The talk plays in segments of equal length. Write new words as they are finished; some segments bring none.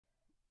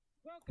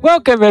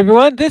Welcome,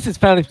 everyone. This is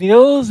Founding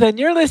News, and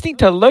you're listening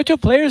to LOTRO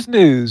Players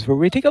News, where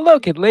we take a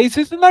look at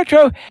lasers and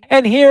LOTRO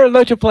and here are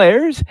LOTRO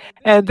Players.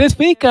 And this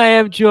week, I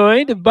am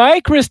joined by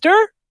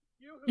Krister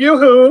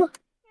Yoo-hoo!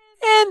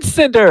 and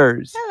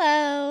Cinders.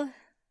 Hello.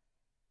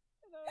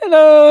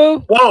 Hello.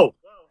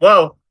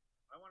 Whoa!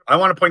 I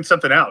want to point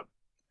something out.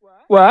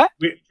 What?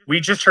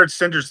 We just heard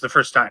Cinders the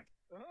first time.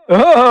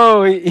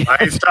 Oh,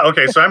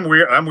 Okay, so I'm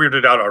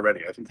weirded out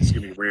already. I think this is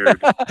gonna be weird.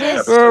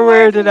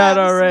 We're weirded out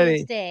loves already. Me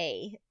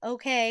today.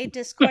 Okay,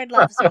 Discord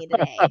loves me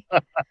today.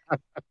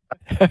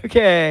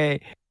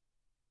 Okay.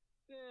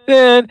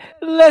 Then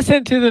let's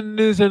into the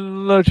news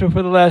and LOTRO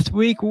for the last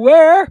week,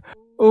 where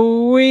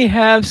we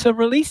have some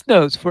release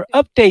notes for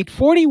update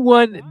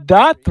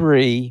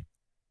 41.3.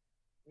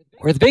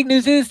 Where the big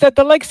news is that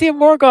the Legacy of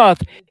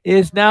Morgoth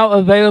is now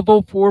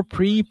available for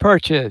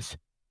pre-purchase.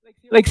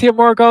 Legacy of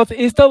Morgoth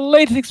is the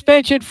latest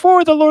expansion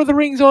for the Lord of the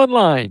Rings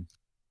Online.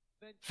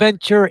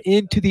 Venture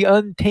into the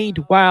untamed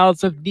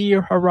wilds of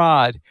Near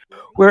Harad,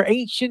 where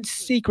ancient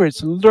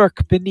secrets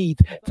lurk beneath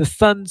the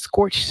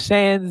sun-scorched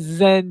sands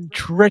and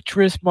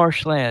treacherous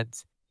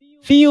marshlands.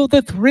 Feel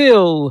the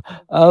thrill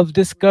of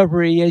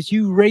discovery as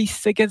you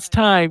race against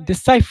time,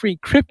 deciphering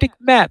cryptic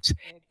maps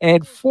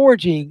and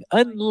forging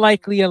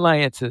unlikely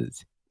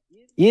alliances.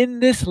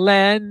 In this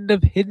land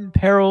of hidden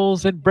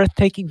perils and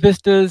breathtaking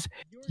vistas,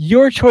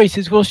 your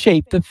choices will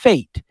shape the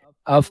fate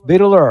of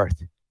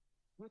Middle-earth.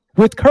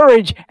 With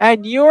courage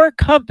and your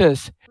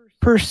compass,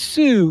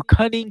 pursue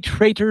cunning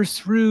traitors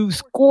through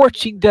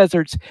scorching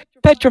deserts,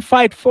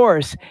 petrified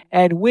forests,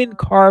 and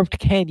wind-carved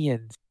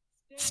canyons.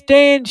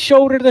 Stand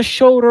shoulder to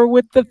shoulder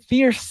with the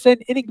fierce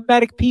and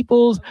enigmatic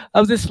peoples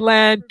of this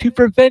land to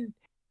prevent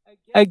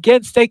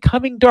against a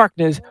coming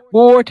darkness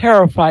more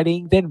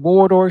terrifying than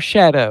Mordor's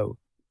shadow.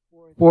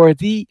 For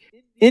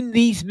in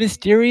these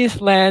mysterious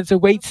lands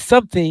awaits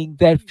something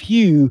that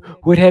few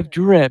would have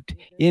dreamt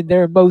in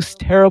their most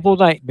terrible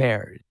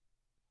nightmares.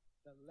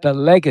 The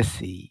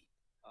legacy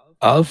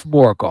of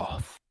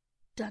Morgoth.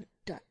 Dun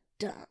dun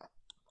dun.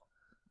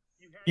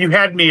 You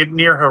had me at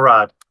Near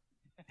Harad.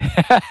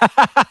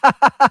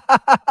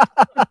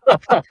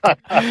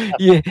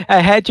 Yeah, I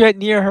had you at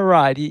Near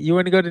Harad. You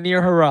want to go to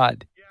Near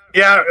Harad?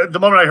 Yeah, the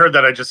moment I heard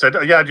that, I just said,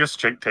 "Yeah, just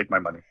take my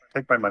money.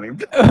 Take my money."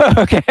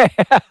 Okay.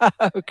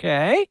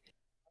 Okay.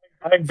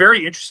 I'm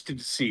very interested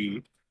to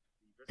see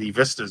the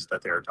vistas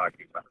that they're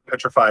talking about.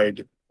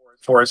 Petrified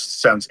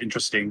forest sounds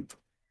interesting.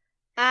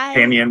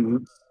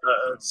 Canyon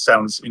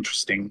sounds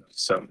interesting.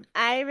 So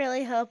I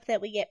really hope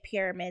that we get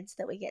pyramids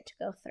that we get to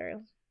go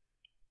through.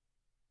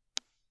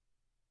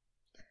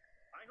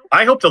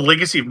 I hope the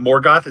legacy of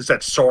Morgoth is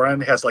that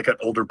Sauron has like an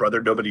older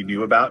brother nobody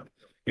knew about.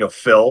 You know,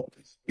 Phil.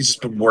 He's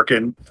just been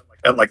working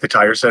at like the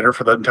tire center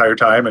for the entire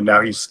time, and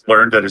now he's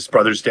learned that his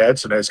brother's dead,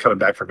 so now he's coming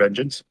back for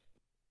vengeance.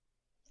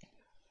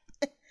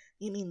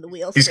 You mean the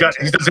wheel? He doesn't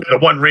have the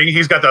one ring.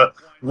 He's got the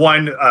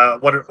one.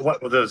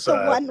 What were those? The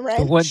one wrench.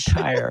 The one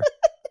tire.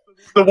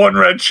 The one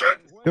wrench.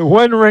 The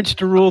one wrench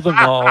to rule them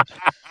all.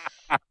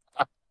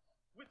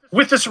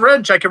 With this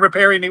wrench, I can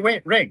repair any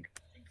ring,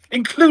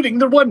 including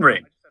the one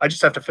ring. I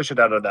just have to fish it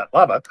out of that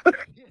lava.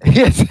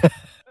 Yes.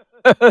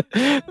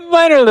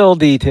 Minor little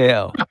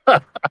detail.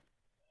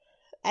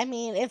 I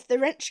mean, if the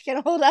wrench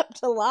can hold up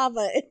to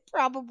lava, it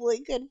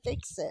probably could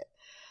fix it.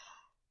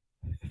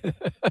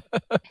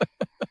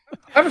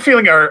 I have a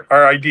feeling our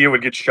idea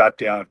would get shot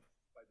down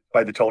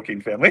by the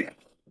Tolkien family.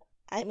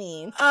 I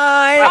mean,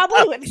 I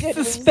probably with good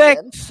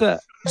suspect reason.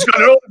 He's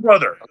got an older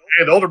brother,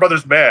 and the older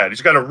brother's mad.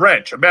 He's got a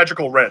wrench, a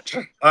magical wrench.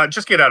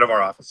 Just get out of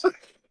our office.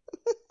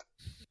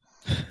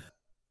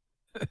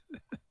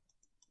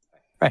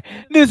 Right.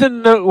 News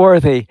and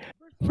noteworthy.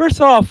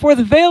 First off, for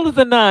the Veil of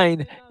the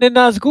Nine, the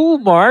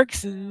Nazgul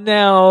marks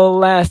now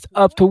last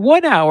up to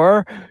 1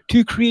 hour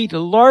to create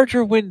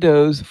larger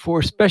windows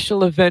for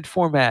special event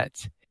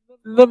formats.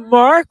 The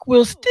mark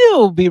will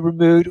still be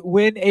removed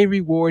when a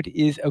reward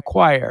is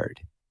acquired.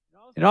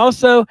 And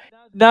also,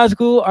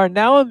 Nazgul are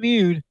now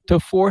immune to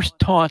forced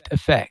taunt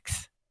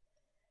effects.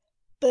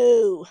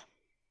 Boo.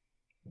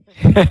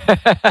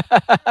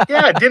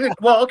 Yeah, did it?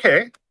 Well,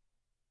 okay.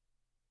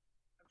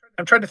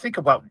 I'm trying to think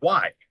about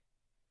why.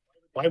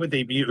 Why would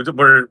they be?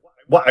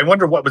 I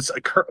wonder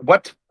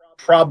what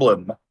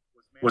problem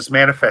was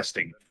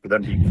manifesting for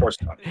them being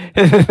forced on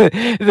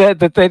it.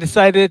 that they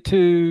decided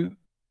to.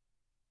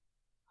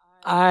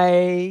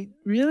 I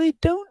really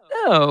don't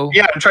know.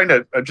 Yeah, I'm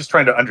just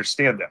trying to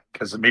understand that,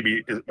 because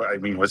maybe, I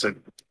mean, was it?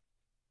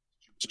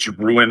 Did you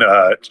ruin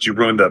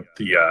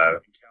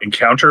the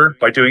encounter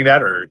by doing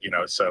that, or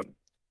so?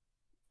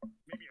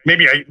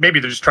 Maybe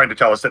they're just trying to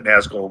tell us that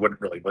Nazgul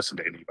wouldn't really listen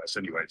to any of us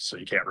anyway, so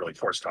you can't really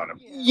force it on him.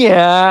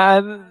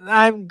 Yeah,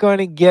 I'm going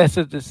to guess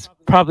that this is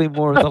probably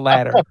more of the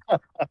latter.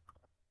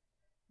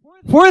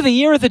 For the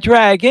Year of the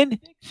Dragon,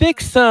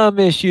 fix some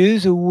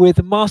issues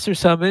with monster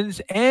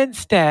summons and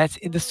stats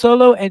in the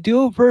solo and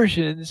duo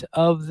versions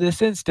of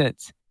this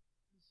instance.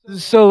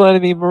 Solo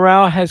enemy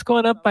morale has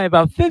gone up by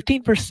about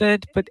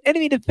 15%, but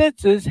enemy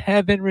defenses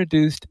have been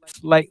reduced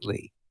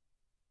slightly.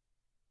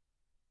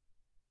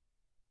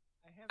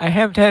 I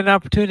haven't had an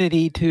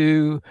opportunity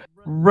to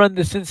run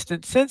this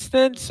instance since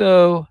then,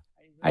 so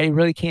I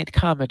really can't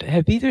comment.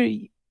 Have either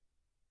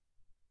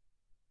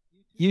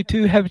you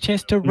two have a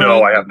chance to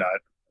No, I run? have not.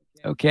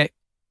 Okay.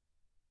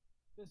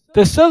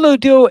 The solo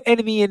duo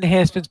enemy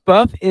enhancements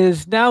buff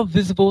is now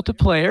visible to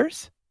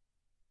players.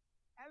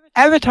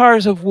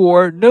 Avatars of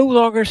War no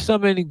longer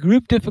summon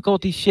group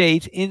difficulty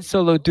shades in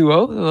solo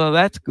duo. Well,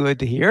 that's good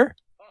to hear.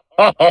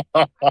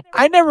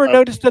 I never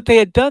noticed that they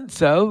had done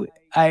so.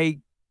 I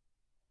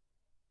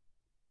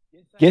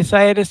guess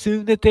I had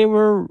assumed that they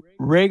were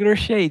regular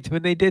shades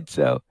when they did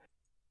so.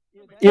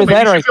 Well,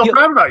 maybe you should feel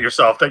proud about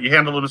yourself that you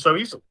handled them so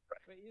easily.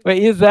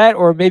 Wait, is that,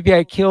 or maybe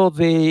I killed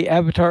the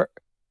Avatar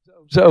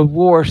of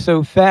War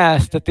so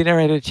fast that they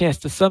never had a chance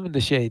to summon the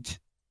shades?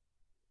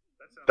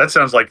 That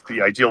sounds like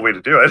the ideal way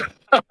to do it.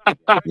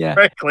 Yeah.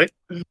 Frankly.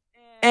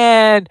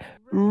 And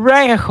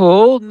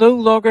Rahul no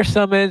longer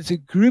summons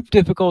group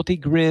difficulty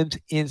Grims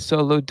in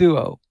solo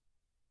duo.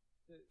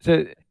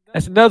 So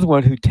that's another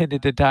one who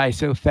tended to die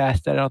so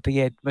fast that I don't think he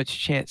had much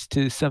chance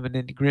to summon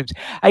any Grims.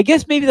 I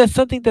guess maybe that's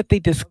something that they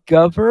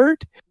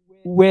discovered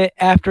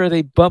after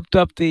they bumped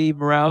up the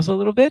morales a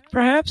little bit,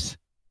 perhaps.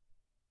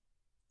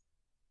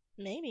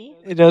 Maybe.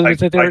 In other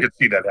words, I could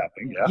see that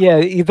happening. Yeah,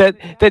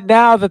 that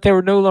now that they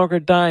were no longer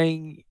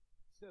dying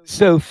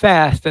so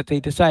fast that they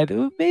decided,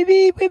 oh,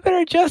 maybe we better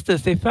adjust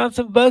this. They found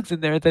some bugs in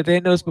there that they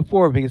didn't notice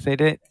before because they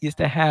didn't used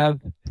to have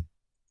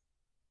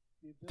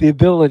the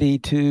ability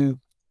to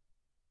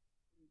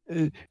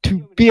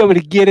be able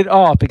to get it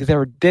off because they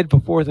were dead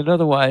before than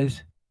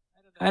otherwise.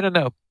 I don't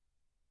know.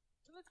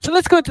 So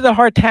let's go into the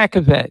hardtack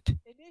event.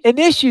 An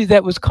issue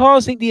that was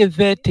causing the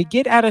event to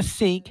get out of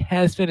sync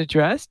has been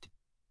addressed.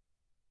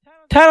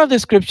 Title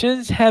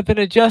descriptions have been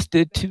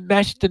adjusted to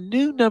match the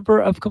new number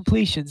of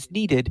completions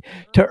needed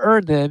to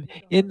earn them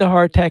in the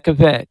hardtack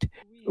event.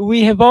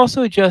 We have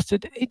also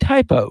adjusted a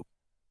typo.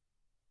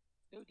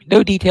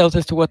 No details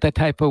as to what that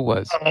typo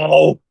was.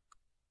 Oh.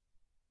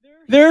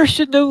 There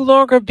should no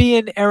longer be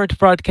an errant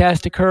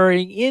broadcast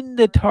occurring in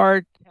the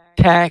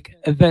hardtack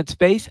event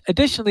space.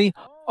 Additionally,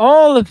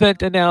 all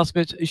event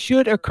announcements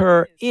should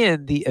occur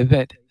in the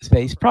event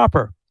space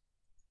proper.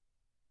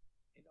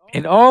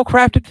 And all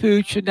crafted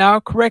food should now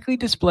correctly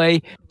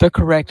display the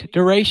correct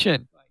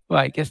duration. Well,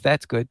 I guess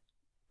that's good.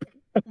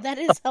 That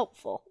is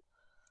helpful.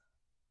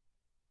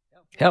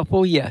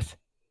 Helpful, yes.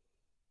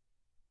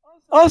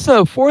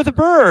 Also, for the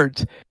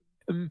birds,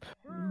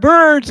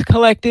 birds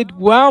collected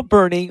while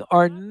burning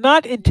are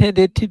not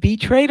intended to be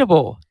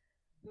tradable.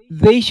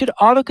 They should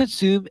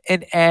auto-consume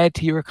and add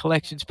to your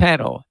collections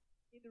panel.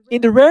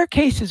 In the rare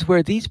cases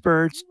where these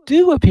birds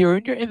do appear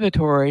in your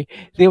inventory,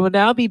 they will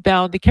now be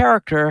bound to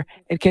character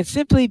and can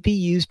simply be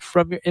used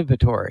from your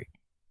inventory.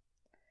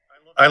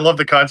 I love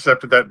the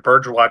concept that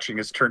bird watching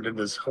has turned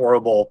into this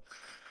horrible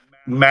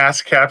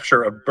mass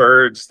capture of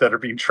birds that are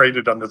being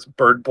traded on this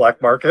bird black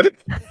market.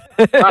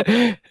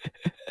 The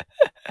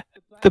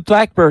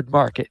blackbird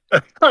market.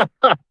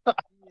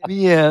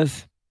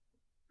 Yes.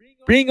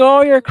 Bring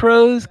all your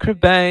crows,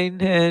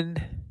 crabine, and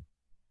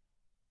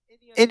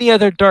any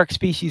other dark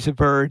species of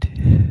bird.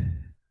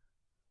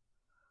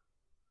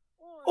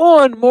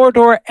 On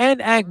Mordor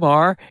and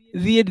Angmar,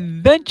 the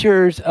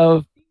adventures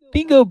of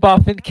Bingo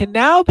Boffin can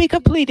now be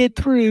completed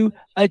through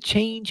a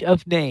change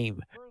of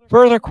name.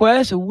 Further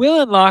quests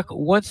will unlock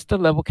once the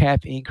level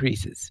cap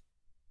increases.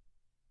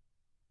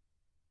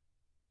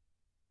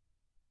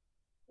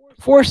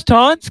 Forced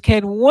taunts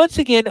can once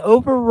again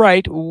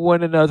overwrite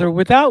one another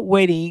without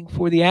waiting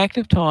for the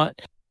active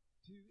taunt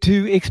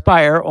to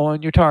expire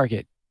on your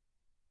target.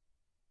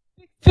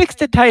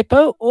 Fixed a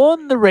typo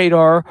on the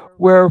radar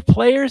where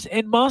players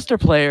and monster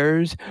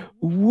players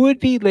would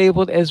be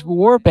labeled as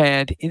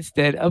Warband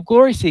instead of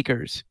Glory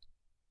Seekers.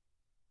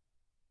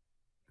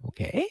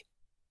 Okay.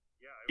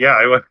 Yeah,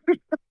 I would.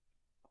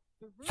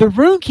 The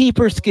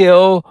Runekeeper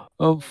skill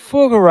of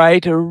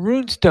Fulgurite or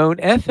Runestone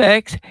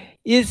FX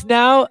is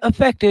now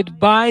affected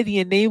by the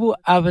Enable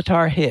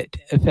Avatar Hit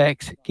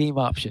effects game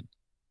option.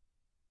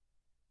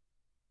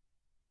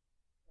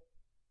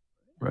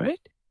 Right?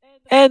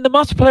 And the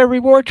Monster Player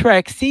Reward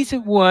Track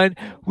Season 1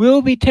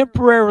 will be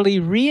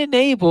temporarily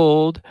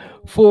re-enabled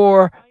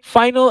for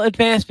final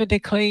advancement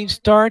and claims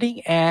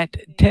starting at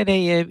 10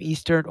 a.m.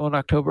 Eastern on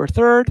October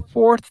 3rd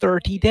for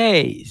 30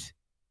 days.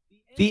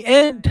 The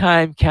end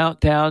time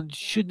countdown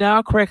should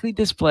now correctly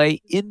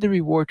display in the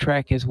reward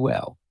track as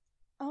well.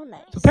 Oh,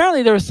 nice. So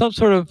apparently there was some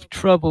sort of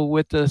trouble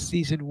with the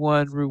Season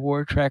 1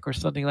 reward track or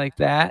something like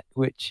that,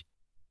 which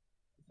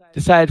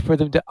decided for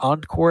them to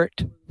encore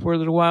it for a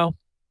little while.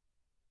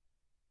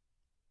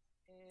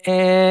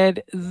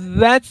 And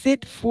that's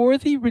it for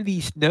the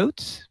release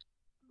notes.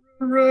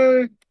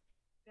 Hooray.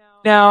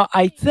 Now,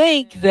 I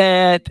think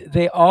that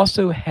they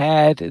also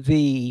had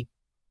the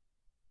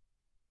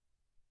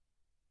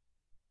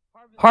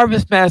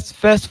Harvest Mass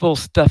Festival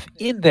stuff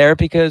in there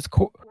because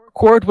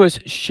Cord was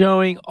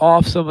showing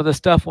off some of the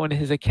stuff on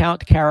his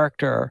account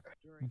character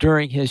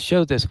during his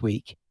show this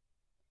week.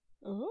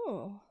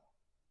 Ooh.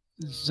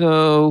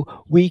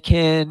 So we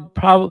can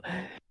probably...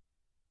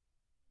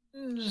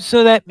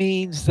 So that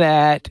means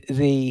that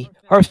the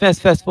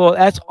Harvest Festival,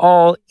 that's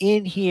all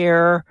in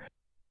here.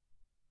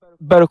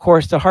 But of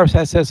course, the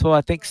Harvest Festival,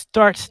 I think,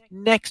 starts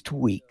next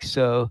week.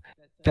 So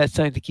that's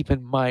something to keep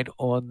in mind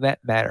on that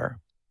matter.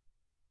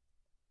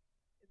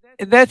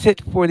 And that's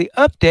it for the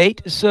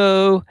update.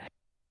 So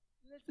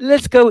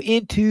let's go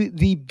into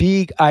the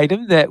big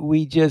item that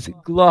we just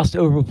glossed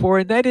over before,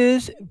 and that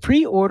is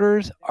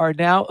pre-orders are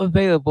now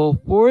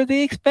available for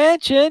the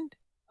expansion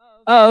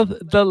of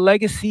the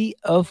Legacy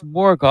of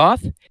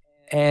Morgoth.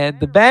 And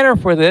the banner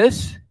for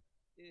this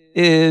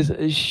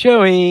is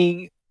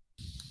showing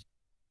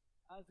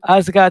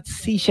Osgoth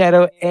Sea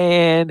Shadow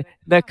and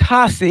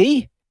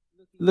Nakasi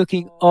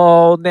looking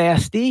all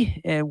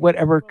nasty and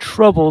whatever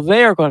trouble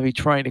they're going to be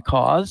trying to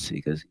cause,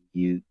 because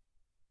you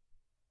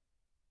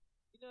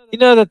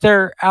know that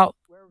they're out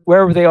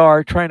wherever they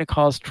are trying to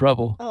cause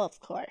trouble. Oh, of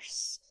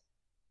course.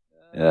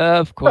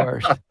 Of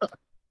course.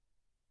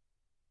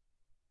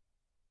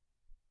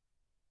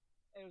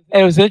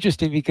 And it was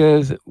interesting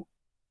because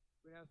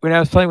when I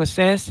was playing with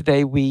Sans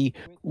today, we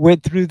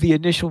went through the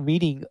initial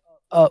meeting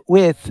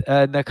with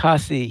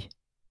Nakasi.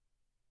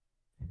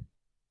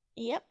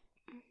 Yep.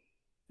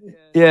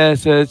 Yeah,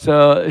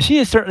 so she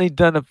has certainly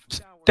done a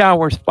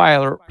downward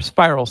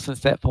spiral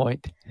since that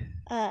point.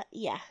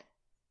 Yeah.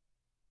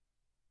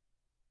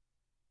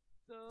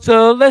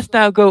 So let's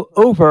now go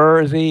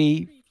over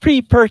the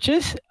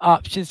pre-purchase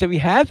options that we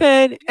have.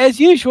 And as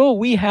usual,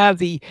 we have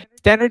the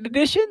Standard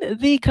Edition,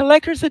 the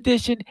Collector's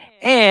Edition,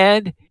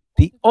 and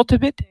the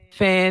Ultimate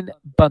Fan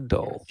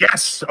Bundle.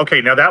 Yes.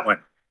 Okay, now that one.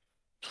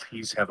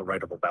 Please have a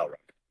writable Balrog.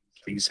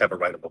 Please have a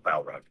writable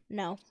Balrog.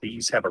 No.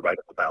 Please have a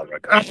writable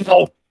Balrog.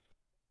 Oh,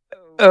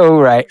 oh,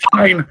 right.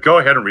 Fine. Go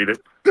ahead and read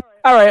it.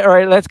 All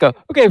right, let's go.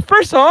 Okay,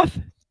 first off,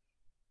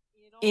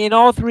 in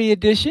all three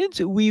editions,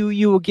 you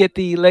will get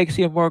the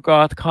Legacy of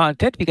Morgoth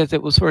content, because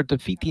it will sort of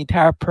defeat the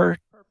entire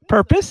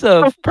purpose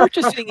of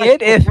purchasing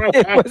it if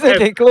it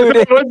wasn't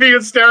included. It would be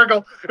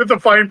hysterical if the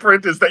fine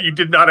print is that you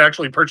did not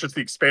actually purchase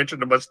the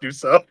expansion and must do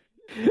so.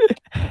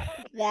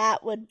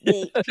 That would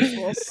make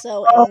people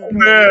so angry.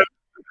 Man.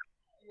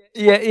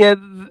 Yeah.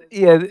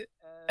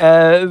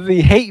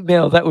 The hate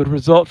mail that would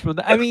result from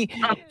that. I mean,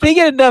 they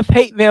get enough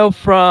hate mail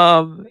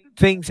from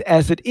things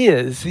as it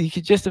is. You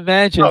could just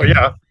imagine. Oh,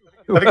 yeah.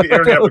 I think the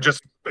internet would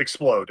just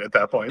explode at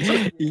that point.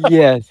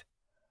 Yes.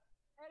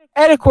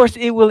 And of course,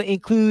 it will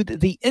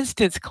include the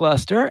instance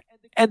cluster.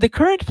 And the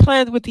current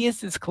plan with the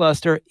instance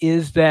cluster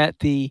is that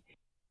the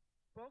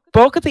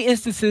bulk of the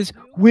instances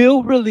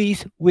will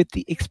release with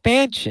the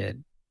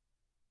expansion.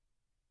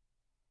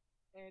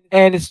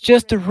 And it's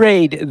just the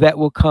raid that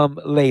will come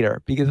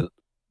later, because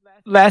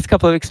last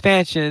couple of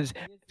expansions,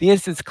 the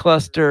instance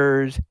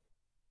clusters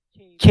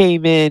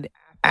came in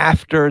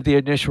after the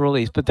initial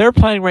release. But their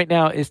plan right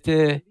now is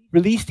to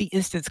release the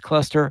instance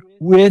cluster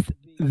with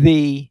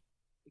the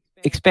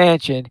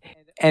expansion,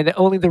 and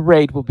only the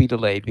raid will be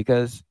delayed,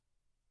 because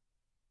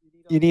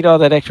you need all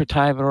that extra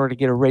time in order to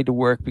get a raid to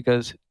work,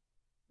 because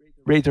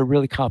raids are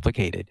really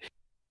complicated.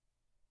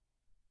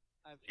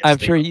 Yes, I'm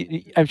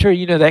sure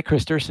you know that,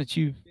 Krister, since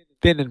you've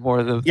been in more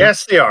of those.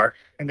 Yes, they are.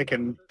 And they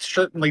can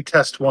certainly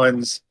test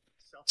one's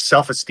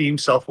self-esteem,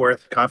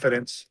 self-worth,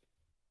 confidence.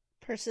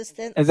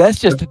 Persistence. And that's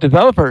just the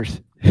developers.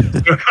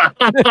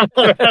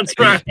 That's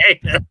right.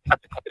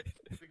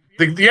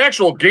 The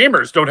actual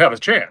gamers don't have a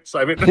chance.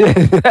 I mean,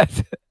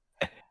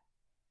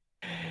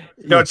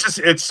 no,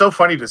 it's so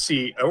funny to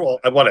see. Well,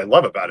 what I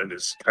love about it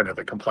is kind of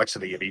the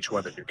complexity of each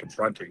one that you're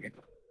confronting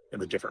in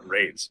the different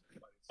raids.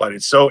 But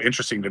it's so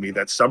interesting to me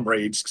that some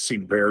raids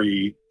seem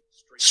very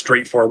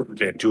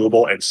straightforward and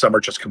doable, and some are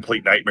just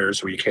complete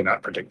nightmares where you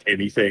cannot predict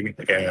anything.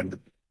 And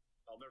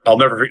I'll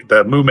never forget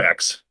the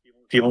Mumex.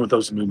 Dealing with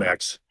those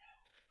Mumex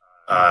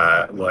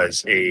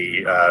was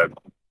a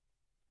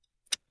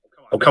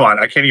oh, come on,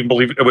 I can't even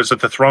believe it. Was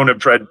at the Throne of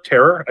Dread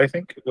Terror, I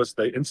think it was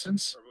the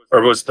instance,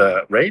 or was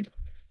the raid.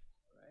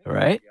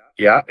 Right.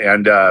 Yeah,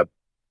 and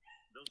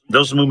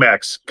those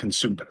Mumex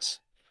consumed us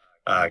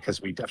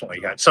because we definitely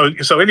had.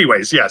 So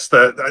anyways, yes,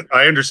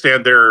 I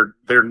understand they're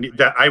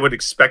that I would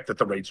expect that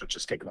the raids would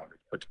just take longer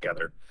to put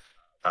together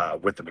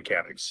with the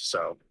mechanics.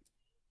 So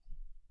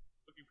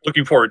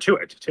looking forward to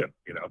it too.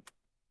 You know,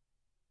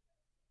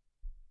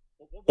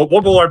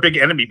 what will our big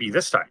enemy be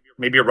this time?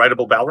 Maybe a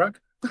writable Balrog.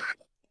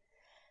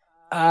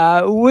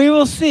 We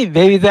will see.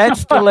 Maybe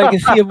that's the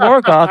Legacy of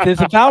Morgoth, is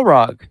a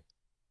Balrog.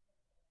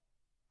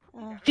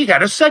 He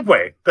had a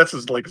Segway. That's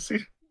his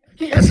legacy.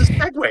 He has a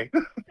Segway.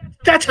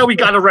 That's how he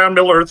got around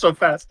Middle Earth so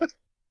fast.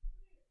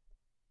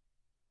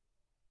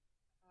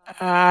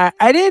 I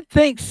didn't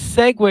think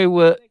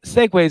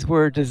Segways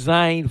were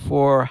designed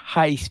for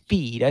high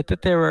speed. I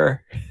thought they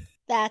were.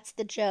 That's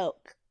the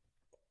joke.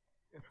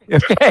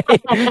 Okay.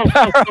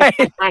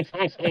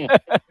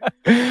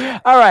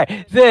 All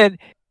right. Then,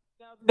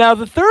 now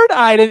the third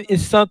item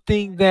is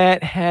something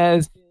that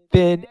has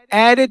been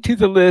added to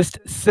the list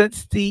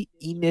since the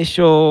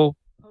initial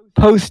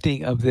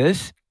posting of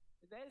this,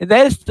 and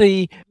that is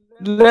the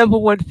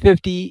level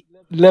 150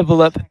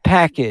 level up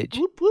package.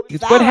 Whoop, whoop,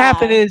 because what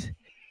happened is,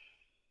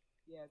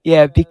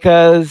 Yeah,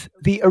 because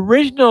the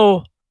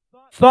original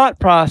thought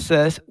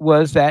process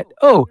was that,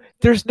 oh,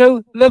 there's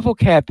no level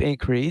cap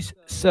increase,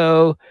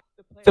 so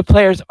the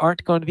players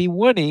aren't going to be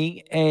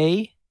wanting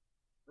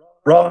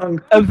Wrong.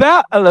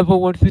 a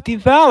level 150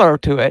 Valor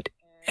to it.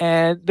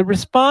 And the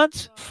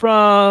response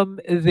from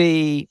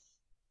the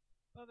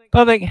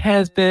public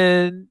has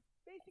been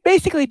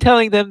basically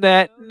telling them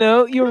that,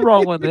 no, you're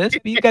wrong on this.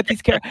 We got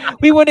these characters.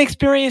 We want to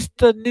experience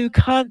the new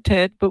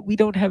content, but we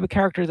don't have a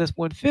character that's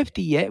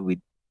 150 yet.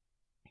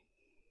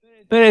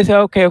 But it's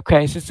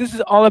okay. Since this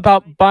is all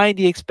about buying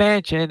the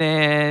expansion,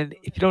 and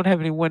if you don't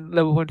have any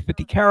level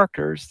 150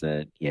 characters,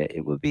 then yeah,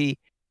 it would be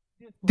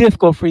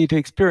difficult for you to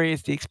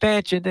experience the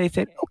expansion. They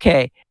said,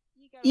 okay,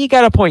 you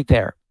got a point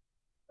there.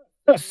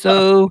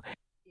 So,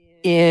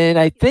 and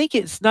I think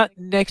it's not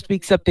next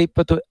week's update,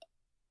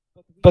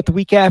 but the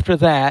week after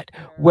that,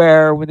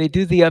 where when they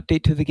do the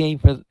update to the game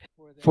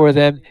for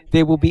them,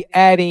 they will be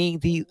adding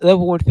the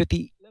level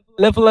 150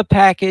 level up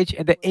package,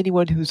 and that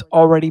anyone who's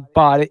already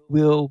bought it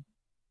will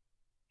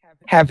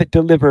have it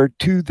delivered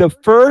to the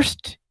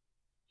first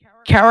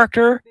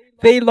character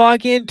they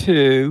log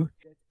into.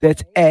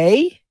 That's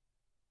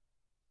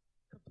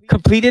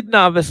completed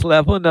novice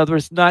level. In other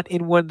words, not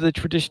in one of the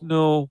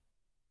traditional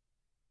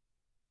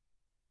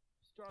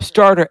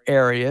starter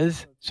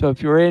areas. So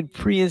if you're in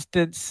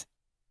pre-instance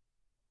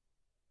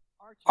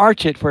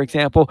Archit, for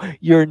example,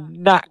 you're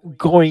not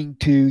going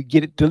to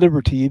get it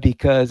delivered to you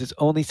because it's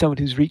only someone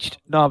who's reached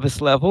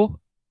novice level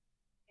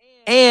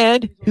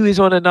and who is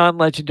on a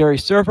non-legendary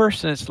server,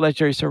 since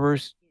legendary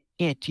servers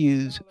can't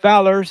use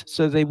Valors,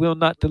 so they will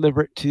not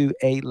deliver it to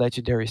a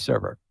legendary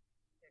server.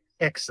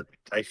 Excellent.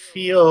 I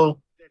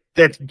feel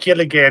that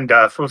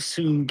Gilligandalf will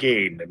soon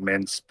gain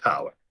immense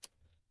power.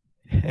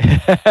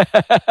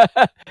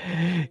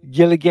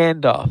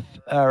 Gilligandalf.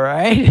 All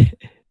right.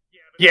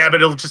 Yeah,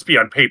 but it'll just be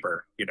on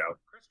paper, you know.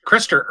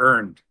 Krister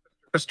earned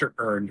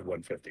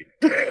 150.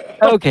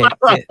 Okay.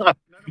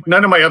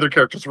 None of my other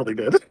characters really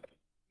did.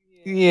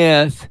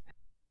 Yes.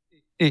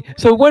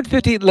 So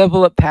 150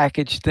 level up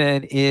package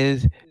then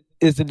is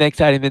the next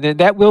item, and then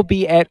that will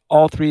be at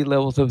all 3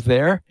 levels of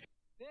there.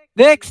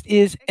 Next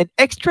is an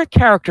extra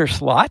character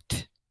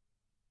slot.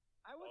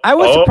 I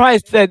was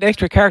surprised that an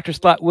extra character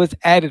slot was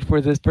added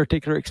for this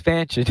particular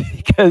expansion.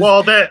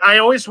 I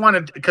always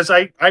wanted, because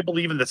I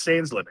believe in the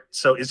Sans limit.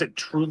 So is it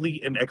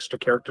truly an extra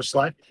character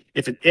slot?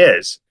 If it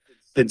is,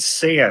 then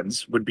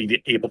Sans would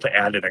be able to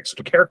add an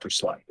extra character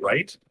slot,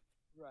 right?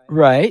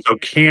 Right. So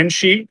can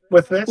she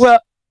with this?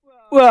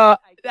 Well,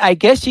 I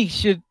guess she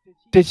should.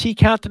 Did she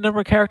count the number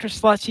of character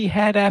slots she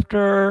had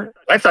after?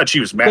 I thought she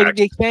was maxed.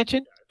 The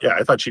expansion. Yeah,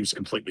 I thought she was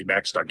completely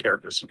maxed on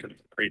characters and couldn't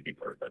create any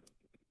more.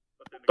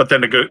 But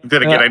then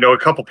again, I know a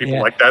couple people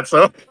like that.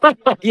 So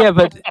yeah,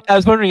 but I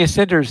was wondering if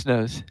Cinders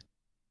knows.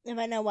 If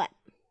I know what?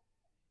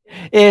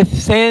 If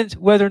Sans,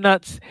 whether or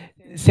not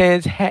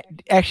Sans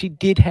actually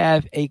did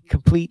have a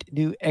complete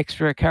new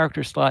extra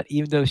character slot,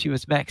 even though she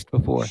was maxed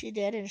before. She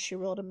did, and she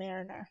rolled a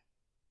Mariner.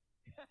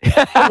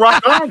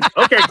 Right on.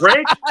 Okay,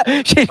 great. I'm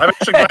actually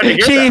glad to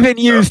hear she that. even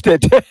used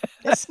it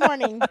this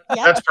morning. Yep.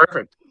 That's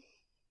perfect.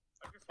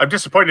 I'm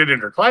disappointed in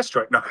her class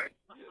choice. No.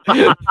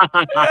 No,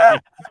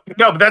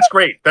 but that's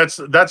great. That's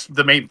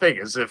the main thing.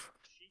 Is if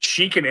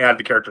she can add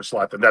the character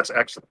slot, then that's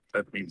excellent.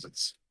 That means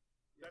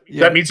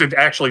it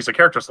actually is a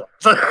character slot.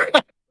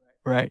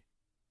 Right.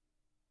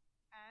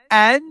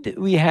 And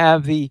we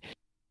have a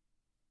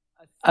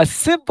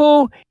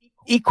simple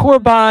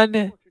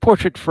Ecorban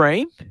portrait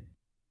frame.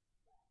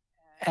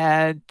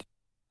 And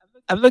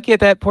I'm looking at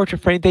that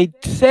portrait frame. They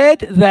said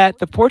that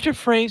the portrait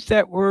frames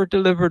that were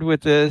delivered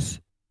with this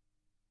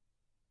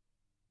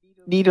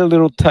need a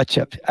little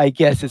touch-up. I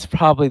guess it's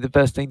probably the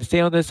best thing to say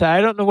on this.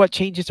 I don't know what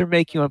changes they're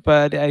making on it,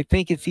 but I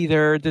think it's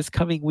either this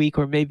coming week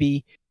or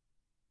maybe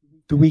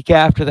the week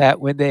after that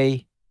when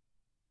they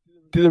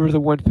deliver the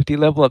 150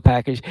 level up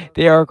package.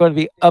 They are going to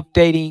be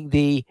updating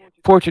the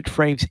portrait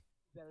frames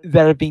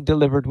that are being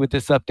delivered with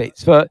this update.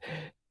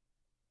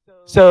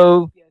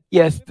 So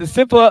yes, the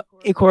simple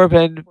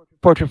Ecorban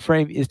portrait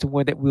frame is the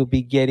one that we'll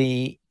be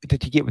getting,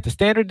 that you get with the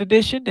standard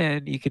edition,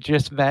 and you could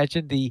just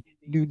imagine the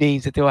new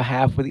names that they'll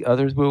have for the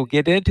others. We'll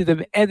get into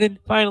them. And then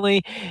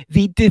finally,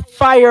 the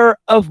Defier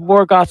of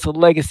Morgoth's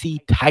Legacy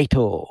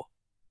title.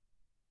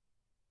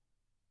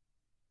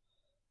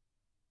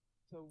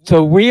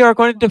 So we are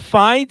going to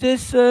defy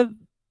this this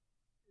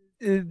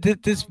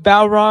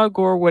Balrog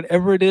or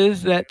whatever it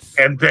is that's...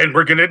 And then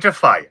we're going to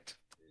defy it.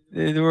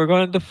 We're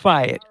going to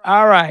defy it.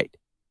 All right.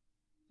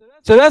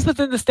 So that's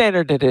within the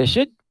standard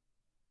edition.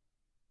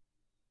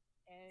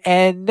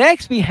 And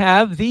next we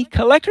have the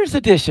collector's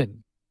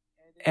edition.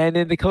 And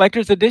in the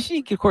collector's edition,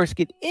 you can, of course,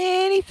 get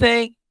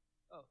anything.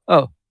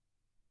 Oh.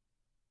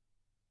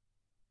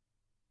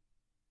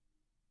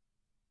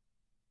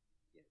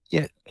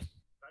 Yeah.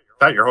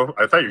 I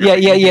thought you were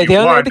yeah.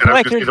 The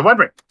collector's, the one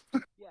ring.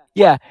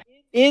 Yeah.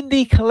 In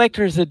the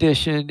collector's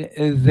edition,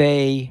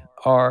 they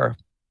are...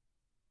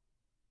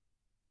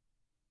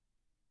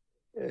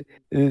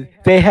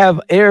 they have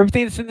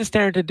everything that's in the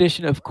standard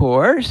edition, of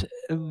course,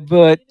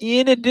 but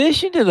in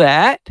addition to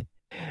that,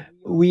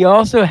 We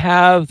also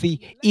have the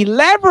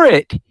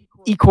elaborate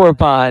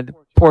Ecorbon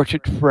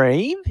portrait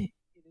frame,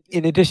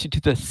 in addition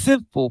to the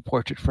simple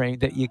portrait frame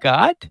that you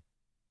got.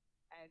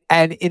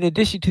 And in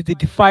addition to the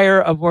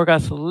Defier of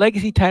Morgoth's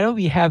Legacy title,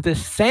 we have the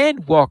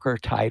Sandwalker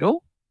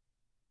title.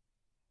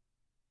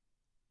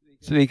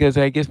 So because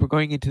I guess we're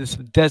going into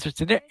some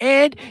deserts in there.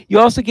 And you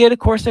also get, of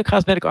course, the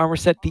cosmetic armor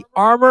set, the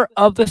Armor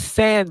of the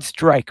Sand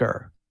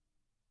Striker.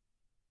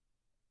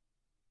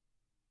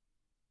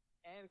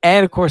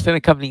 And, of course, an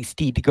accompanying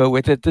steed to go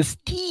with it, the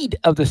Steed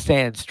of the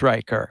Sand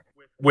Striker.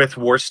 With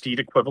war steed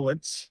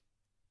equivalents.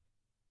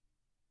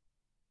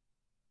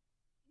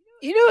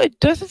 It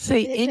doesn't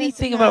say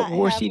anything about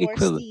war steed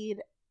equivalent.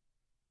 Steed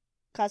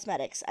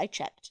cosmetics. I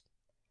checked.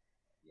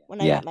 When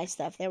I got my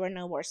stuff, there were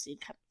no war steed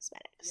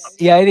cosmetics.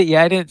 Yeah,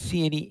 I didn't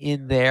see any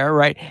in there,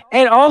 right?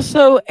 And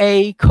also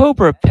a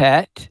Cobra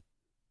pet.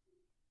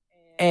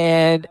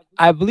 And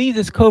I believe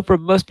this Cobra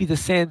must be the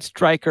Sand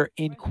Striker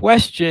in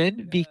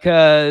question,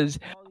 because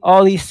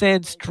all these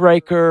Sand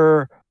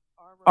Striker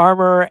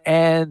armor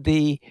and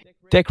the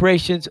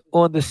decorations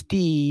on the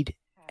steed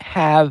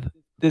have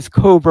this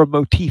Cobra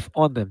motif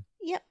on them.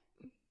 Yep.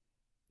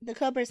 The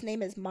Cobra's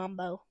name is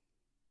Mambo.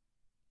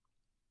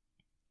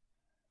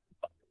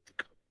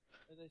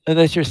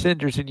 Unless you're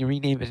Cinders and you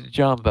rename it to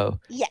Jumbo.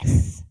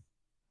 Yes.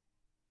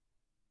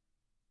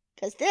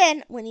 Because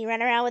then, when you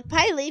run around with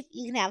Pie Leaf,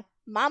 you can have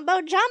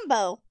Mambo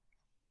Jumbo.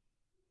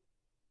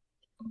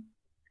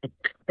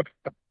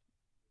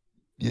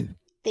 Yeah.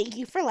 Thank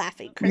you for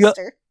laughing,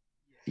 Krister.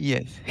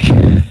 Yes.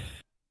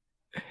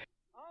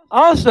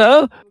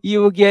 Also,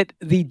 you will get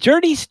the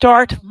Journey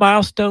Start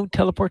Milestone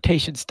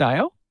Teleportation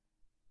style.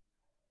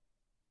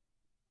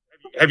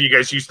 Have you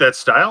guys used that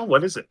style?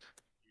 What is it?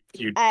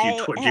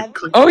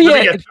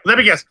 Let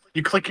me guess.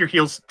 You click your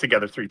heels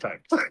together 3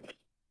 times.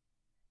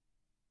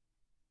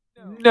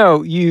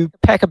 No, you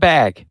pack a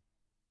bag.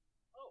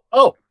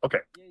 Oh, okay.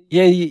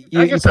 Yeah, you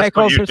pack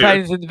all sorts of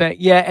items in the bag.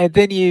 Yeah, and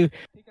then you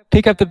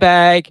pick up the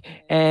bag,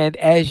 and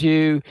as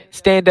you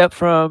stand up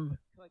from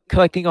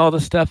collecting all the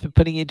stuff and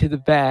putting it into the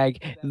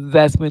bag,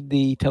 that's when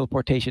the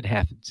teleportation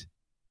happens.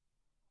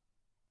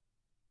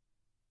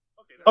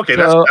 Okay,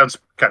 that sounds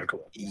kind of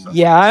cool. So.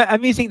 Yeah,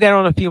 I'm using that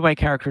on a few of my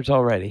characters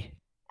already.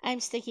 I'm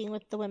sticking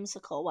with the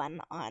whimsical one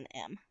on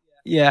M.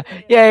 Yeah.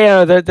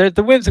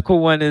 The whimsical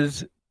one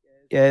is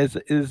of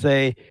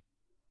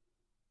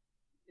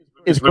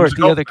course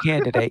the other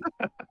candidate.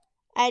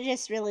 I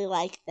just really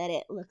like that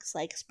it looks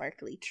like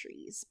sparkly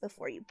trees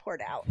before you pour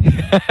it out.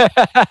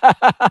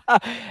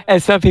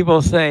 And some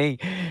people saying,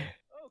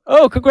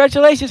 "Oh,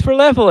 congratulations for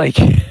leveling."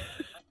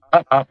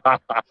 At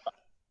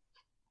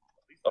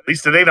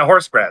least it ain't a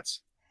horse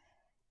brats.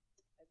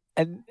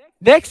 And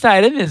next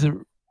item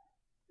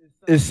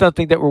is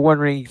something that we're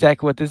wondering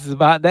exactly what this is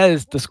about. That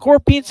is the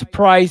Scorpion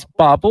Surprise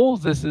Bauble.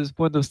 This is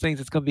one of those things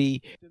that's going to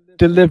be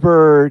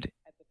delivered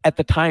at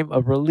the time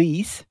of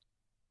release.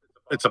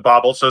 It's a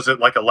bauble, so is it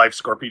like a live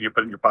scorpion you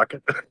put in your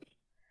pocket?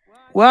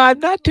 Well, I'm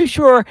not too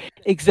sure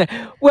exactly.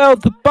 Well,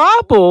 the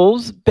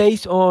baubles,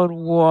 based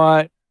on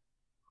what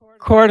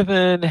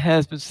Cordovan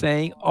has been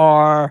saying,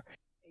 are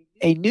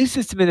a new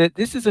system in it.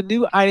 This is a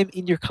new item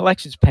in your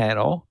collections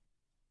panel.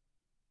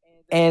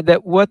 And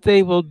that what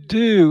they will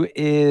do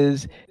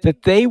is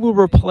that they will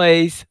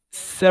replace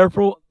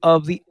several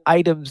of the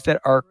items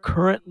that are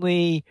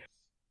currently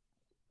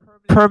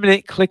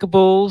permanent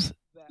clickables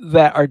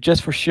that are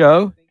just for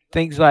show.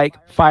 Things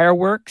like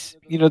fireworks,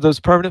 those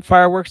permanent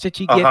fireworks that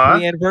you get for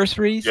the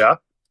anniversaries. Yeah.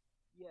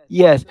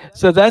 Yes.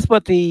 So that's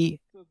what the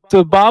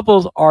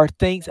baubles are,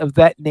 things of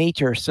that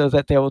nature, so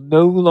that they will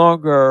no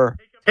longer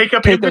take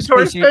up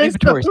inventory space.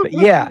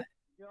 Yeah.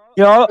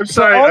 I'm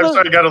sorry.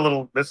 I got a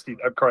little misty.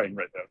 I'm crying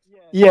right now.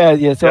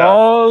 Yeah. So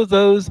all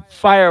those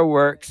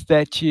fireworks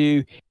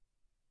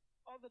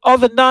all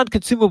the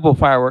non-consumable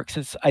fireworks,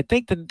 since I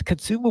think the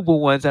consumable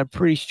ones, I'm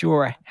pretty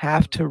sure,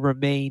 have to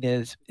remain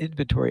as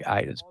inventory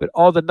items. But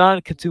all the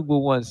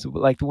non-consumable ones,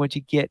 like the ones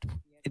you get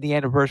in the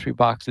anniversary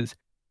boxes,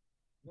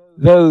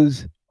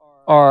 those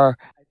are,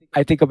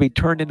 I think, will be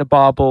turned into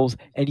baubles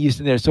and used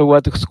in there. So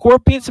what the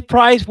Scorpion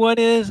Surprise one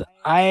is,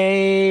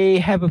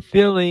 I have a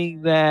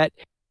feeling that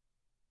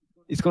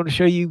it's going to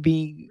show you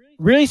being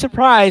really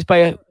surprised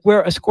by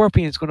where a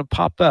scorpion is going to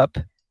pop up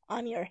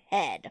on your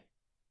head.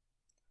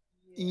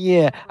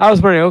 Yeah, I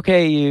was wondering.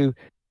 Okay, you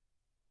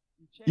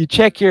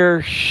check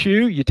your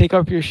shoe, you take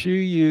off your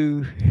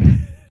shoe,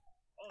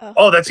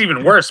 Oh, that's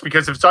even worse,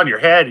 because if it's on your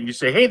head and you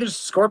say, "Hey, there's a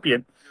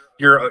scorpion,"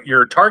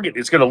 your target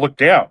is going to look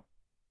down.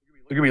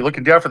 You're going to be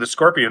looking down for the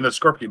scorpion, and the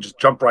scorpion just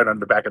jump right on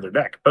the back of their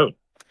neck. Boom.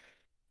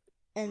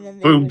 And then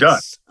boom, done.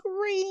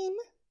 Scream.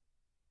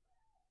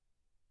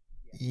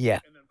 Yeah.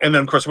 And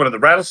then, of course, one of the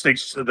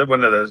rattlesnakes,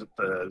 one of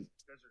the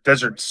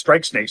desert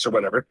strike snakes or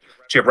whatever,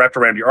 that you have wrapped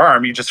around your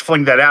arm, you just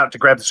fling that out to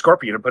grab the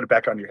scorpion and put it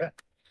back on your head.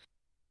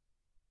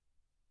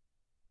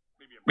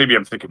 Maybe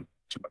I'm thinking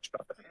too much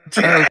about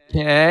that.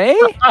 Okay.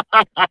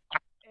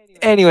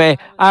 Anyway,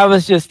 I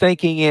was just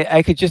thinking,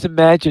 I could just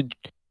imagine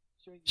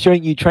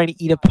showing you trying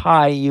to eat a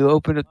pie. You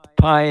open up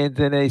the pie and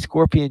then a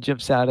scorpion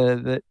jumps out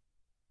of it.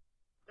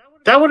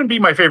 That wouldn't be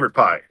my favorite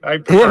pie. I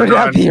It prefer would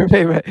not be your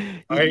favorite.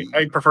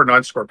 I prefer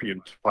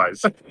non-scorpion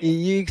pies.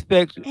 You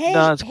expect Hey,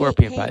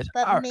 non-scorpion pies.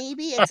 but All right.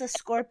 maybe it's a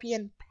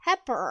scorpion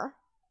pepper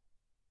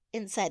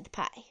inside the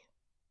pie.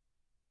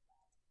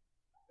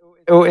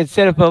 Oh,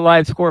 instead of a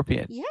live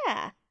scorpion.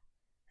 Yeah.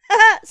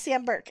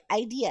 Sam Burke,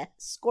 idea,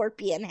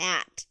 scorpion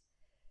hat.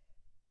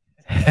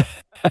 Because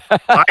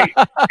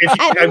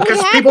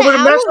people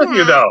would mess with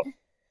you, though.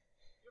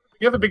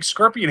 You have a big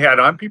scorpion hat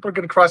on, people are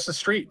going to cross the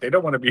street. They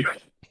don't want to be,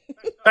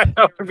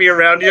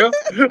 around you.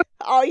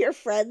 All your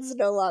friends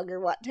no longer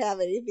want to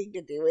have anything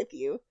to do with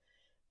you.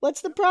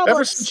 What's the problem?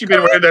 Ever since you've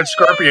been wearing that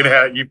scorpion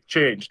hat, you've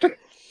changed.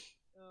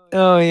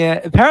 Oh,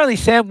 yeah. Apparently,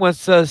 Sam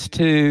wants us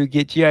to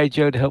get G.I.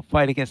 Joe to help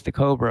fight against the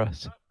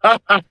Cobras. Now,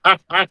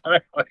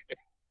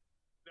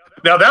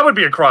 that would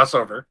be a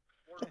crossover.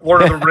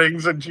 Lord of the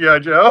Rings and G.I.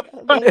 Joe.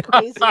 Big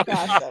crazy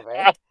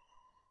crossover.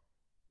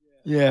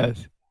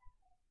 Yes.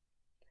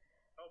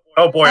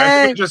 Oh boy,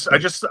 I just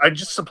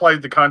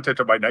supplied the content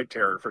of my Night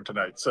Terror for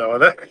tonight.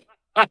 So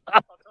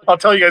I'll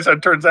tell you guys how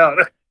it turns out.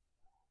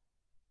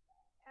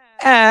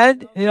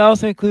 And it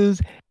also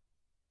includes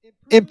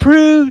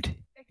improved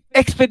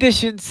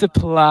expedition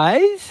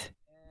supplies,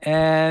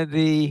 and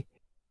the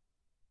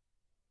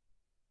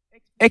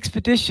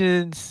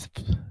expedition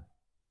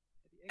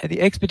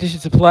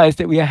supplies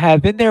that we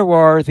have in there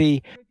are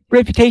the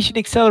Reputation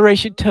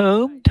Acceleration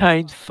Tome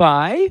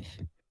 ×5,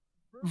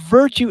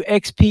 Virtue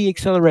XP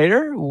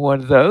Accelerator,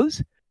 one of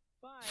those,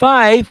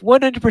 5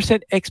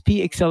 100%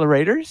 XP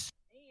accelerators,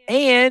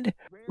 and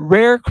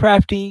Rare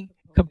Crafting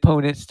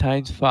Components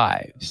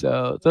 ×5.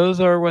 So those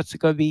are what's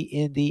going to be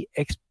in the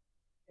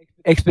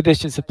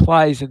expedition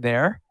supplies in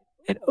there.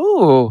 And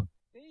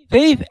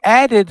they've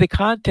added the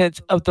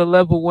contents of the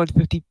level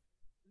 150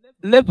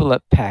 level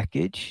up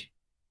package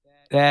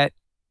that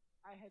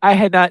I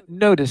had not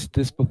noticed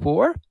this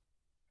before.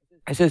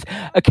 It says,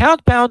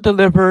 account bound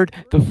delivered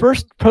the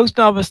first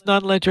post-novice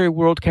non-legendary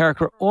world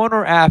character on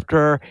or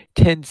after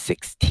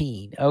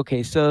 10/16.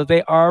 Okay, so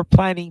they are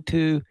planning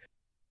to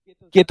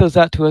get those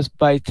out to us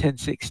by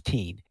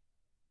 10/16.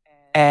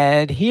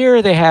 And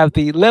here they have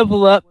the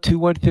level up to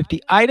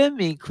 150 item,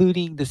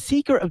 including the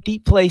Seeker of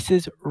Deep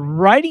Places,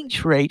 Riding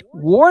Trait,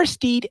 War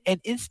Steed, and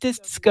Instance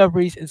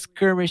Discoveries and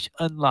Skirmish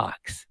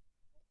Unlocks.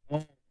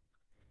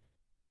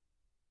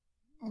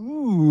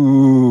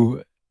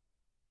 Ooh.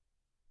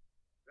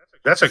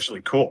 That's actually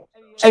cool.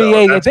 So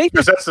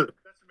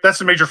that's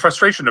the major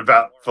frustration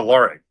about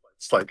Valare.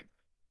 It's like,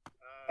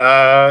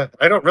 I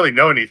don't really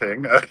know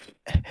anything.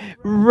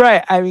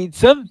 Right. I mean,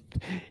 some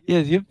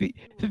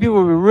people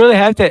will really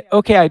have to.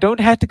 Okay, I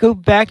don't have to go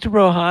back to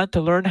Rohan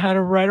to learn how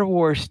to ride a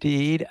war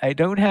steed. I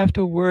don't have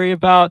to worry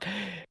about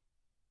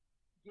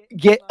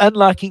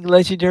unlocking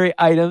legendary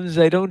items.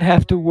 I don't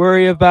have to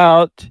worry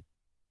about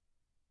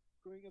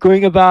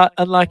going about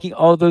unlocking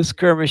all those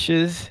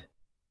skirmishes.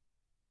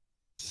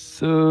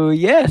 So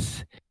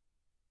yes,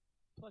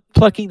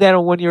 plucking that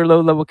on one of your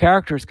low-level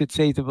characters could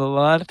save them a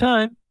lot of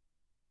time.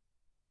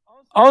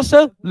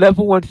 Also,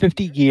 level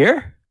 150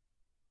 gear,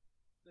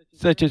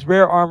 such as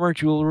rare armor,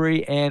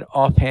 jewelry, and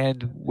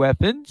offhand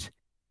weapons.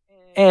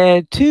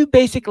 And 2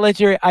 basic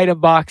legendary item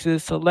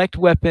boxes, select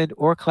weapon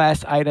or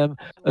class item,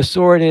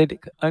 assorted,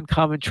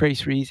 uncommon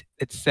traceries,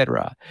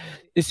 etc.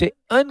 It's an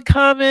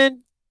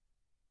uncommon.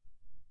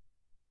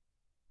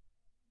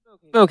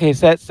 Okay,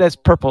 so that's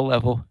purple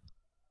level.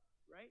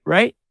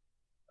 Right?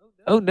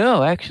 Oh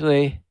no,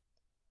 actually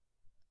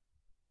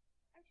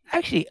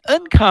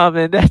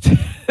uncommon. That's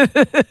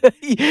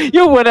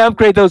you'll want to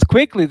upgrade those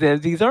quickly. Then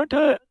these aren't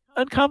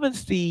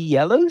uncommons. The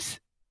yellows.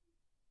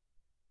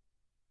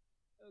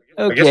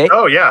 Okay. I guess,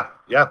 oh yeah.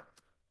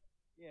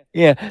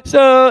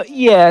 So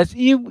yes,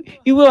 you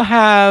will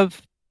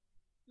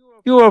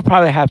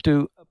probably have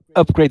to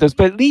upgrade those,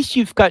 but at least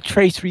you've got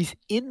traceries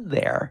in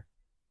there,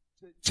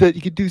 so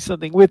you can do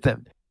something with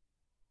them.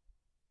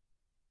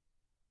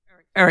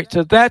 All right,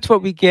 so that's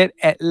what we get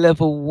at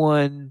level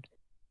 1,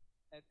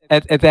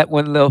 at that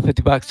one level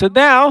 50 bucks. So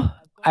now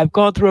I've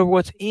gone through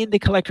what's in the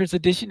collector's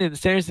edition and the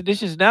standard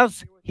edition. So now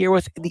let's hear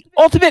what's in the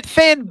Ultimate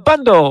Fan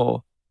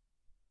Bundle.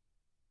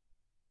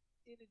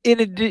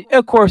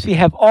 Of course, we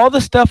have all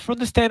the stuff from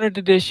the standard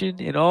edition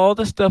and all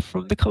the stuff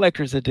from the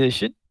collector's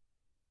edition.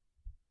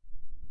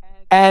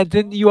 And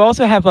then you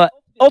also have a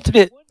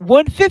Ultimate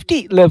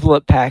 150 level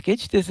up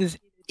package. This is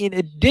in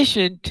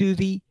addition to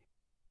the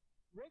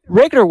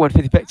regular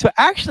 150 pack. So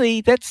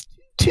actually, that's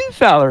 2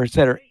 Fowlers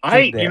that are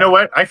in there. You know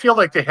what? I feel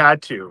like they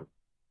had to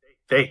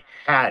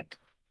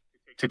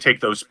take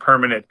those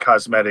permanent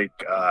cosmetic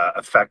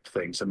effect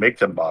things and make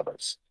them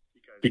models.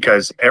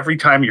 Because every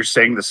time you're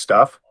saying this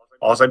stuff,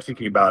 all I'm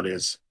thinking about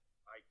is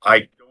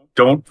I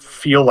don't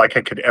feel like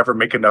I could ever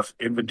make enough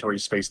inventory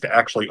space to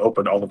actually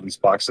open all of these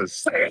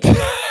boxes.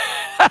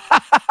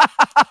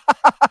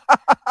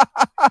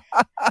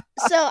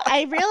 So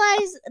I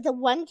realize the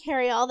one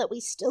carry-all that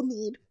we still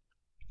need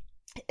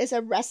is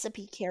a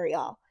recipe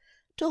carry-all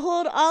to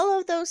hold all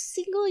of those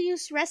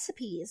single-use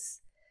recipes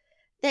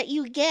that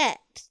you get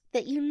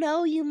that you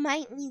know you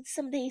might need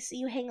someday, so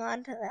you hang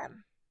on to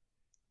them.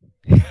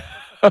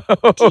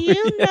 Do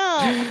you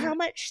know how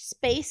much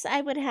space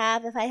I would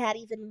have if I had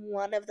even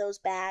one of those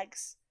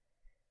bags?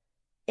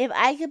 If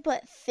I could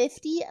put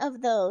 50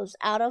 of those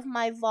out of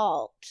my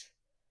vault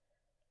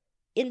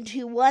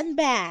into one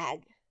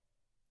bag,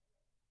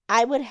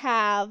 I would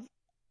have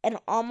an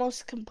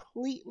almost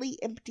completely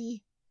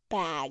empty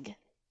bag.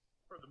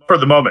 For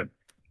the moment.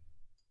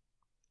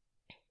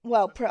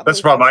 Well, probably. That's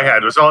the problem I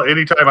had. Was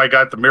anytime I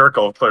got the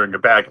miracle of clearing a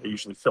bag, I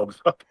usually filled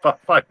it up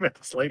about 5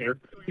 minutes later.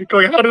 You're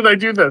going, how did I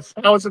do this?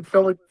 How is it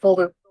filled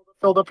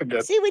up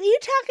again? See, when you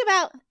talk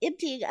about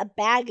emptying a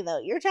bag, though,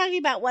 you're talking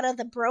about one of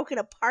the broken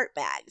apart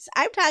bags.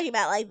 I'm talking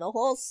about like the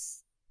whole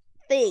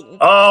thing.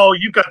 Oh,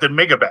 you got the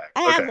mega bag.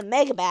 I have the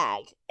mega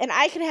bag, and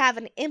I could have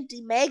an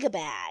empty mega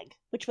bag,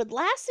 which would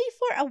last me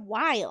for a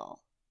while.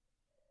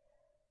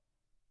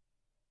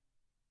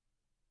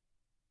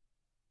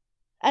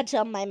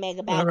 Until my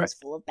mega bag was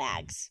full of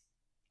bags.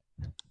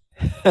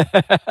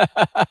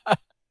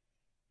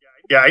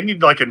 Yeah, I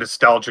need like a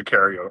nostalgia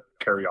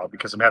carry-all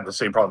because I'm having the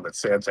same problem that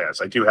Sans has.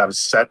 I do have a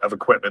set of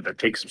equipment that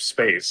takes some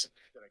space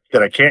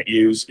that I can't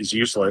use, is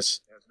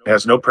useless,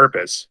 has no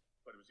purpose,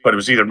 but it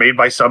was either made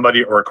by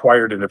somebody or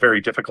acquired in a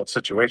very difficult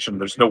situation.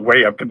 There's no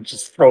way I'm going to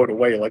just throw it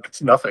away like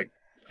it's nothing.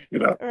 You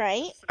know?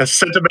 Right? A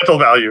sentimental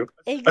value.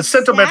 Exactly. A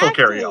sentimental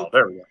carry-all.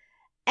 There we go.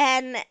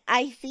 And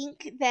I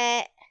think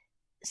that...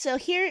 So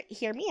hear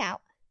me out.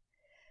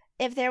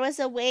 If there was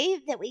a way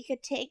that we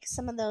could take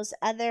some of those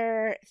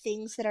other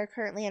things that are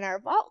currently in our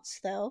vaults,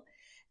 though,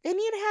 then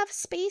you'd have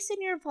space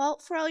in your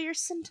vault for all your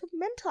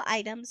sentimental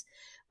items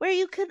where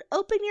you could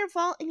open your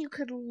vault and you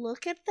could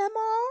look at them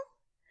all,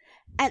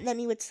 and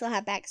then you would still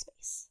have bag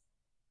space.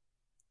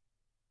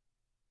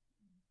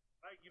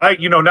 Now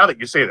that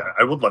you say that,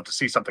 I would love to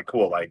see something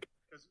cool like,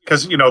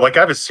 because like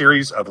I have a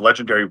series of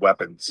legendary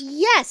weapons.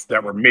 Yes.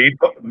 That were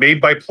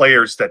made by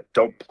players that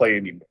don't play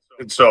anymore.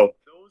 And so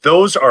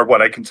those are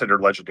what I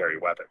consider legendary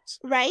weapons.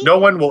 Right. No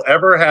one will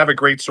ever have a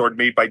greatsword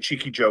made by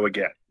Cheeky Joe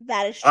again.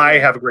 That is true. I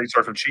have a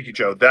greatsword from Cheeky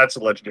Joe. That's a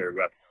legendary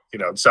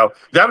weapon. So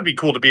that would be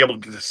cool to be able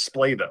to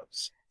display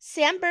those.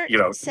 Sambert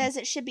says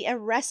it should be a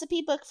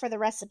recipe book for the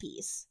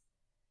recipes.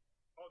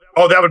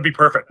 Oh, that would be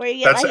perfect. Where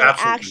you get That's like an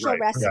actual right.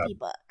 recipe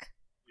book.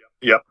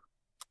 Yep.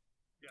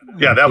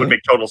 Yeah, that would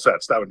make total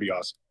sense. That would be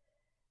awesome.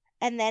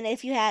 And then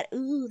if you had,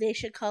 they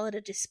should call it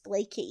a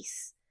display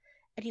case.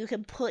 And you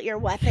can put your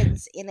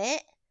weapons in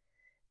it.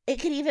 It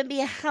could even be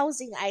a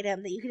housing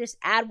item that you can just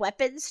add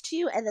weapons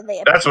to, and then they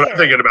appear. That's what I'm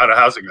thinking about, a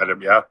housing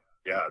item. Yeah.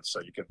 So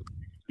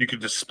you can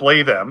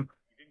display them.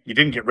 You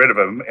didn't get rid of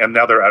them, and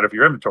now they're out of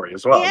your inventory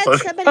as well.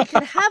 And somebody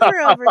could hover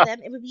over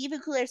them. It would be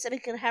even cooler if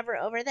somebody could hover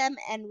over them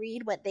and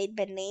read what they'd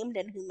been named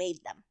and who made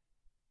them.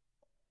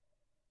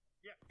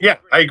 Yeah,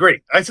 I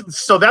agree.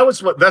 So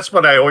that's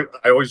what I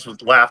always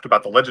laughed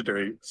about the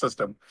legendary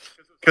system,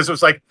 because it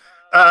was like,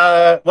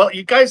 well,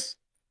 you guys,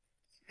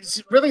 is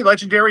it really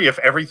legendary if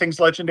everything's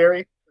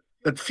legendary?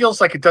 It feels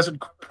like it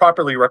doesn't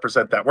properly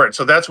represent that word.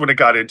 So that's when it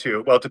got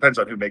into, well, it depends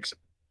on who makes it,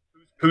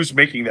 who's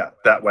making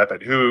that weapon,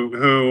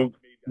 who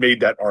made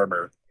that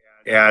armor,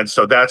 and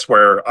so that's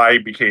where I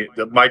became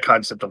my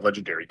concept of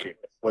legendary came.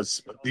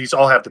 Was these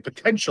all have the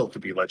potential to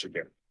be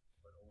legendary,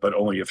 but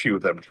only a few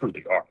of them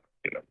truly are.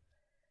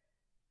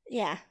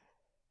 Yeah.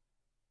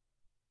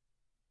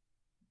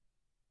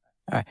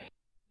 All right.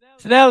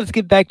 So now let's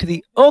get back to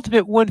the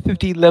ultimate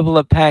 150 level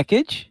up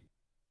package.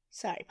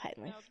 Sorry,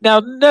 Pineland. Now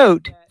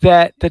note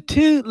that the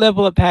 2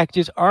 level up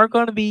packages are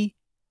going to be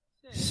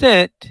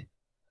sent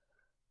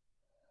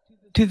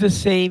to the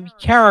same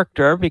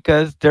character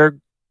because they're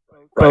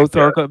both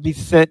are going to be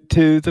sent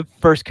to the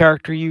first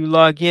character you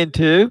log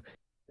into.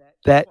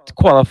 That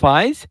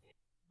qualifies.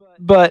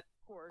 But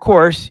of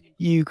course,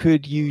 you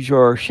could use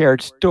your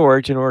shared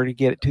storage in order to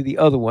get it to the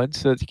other one,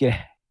 so that you can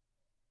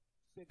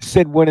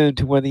send one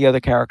into one of the other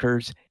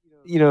characters.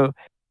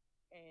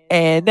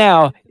 And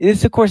now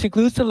this, of course,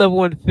 includes the level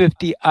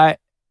 150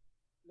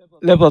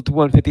 level up to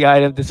 150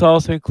 item. This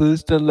also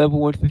includes the level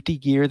 150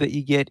 gear that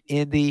you get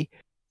in the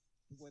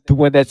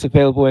one that's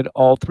available in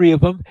all 3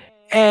 of them,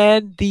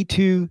 and the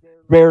 2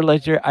 rare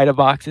legendary item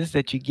boxes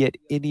that you get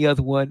in the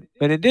other one.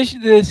 But in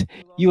addition to this,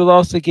 you will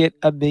also get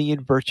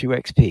 1,000,000 Virtue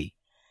XP.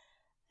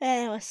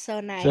 That was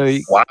so nice. So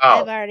wow.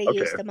 I've already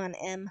used them on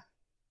M.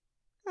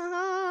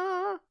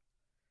 Her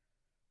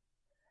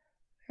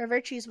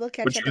virtues will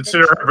catch up. Would you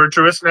consider her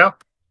virtuous now?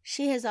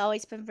 She has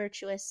always been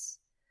virtuous.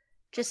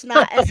 Just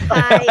not as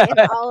high in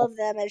all of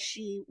them as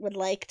she would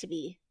like to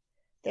be.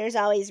 There's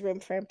always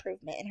room for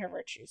improvement in her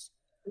virtues.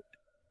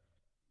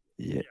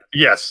 Yeah.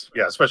 Yes.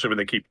 Yeah, especially when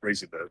they keep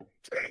raising the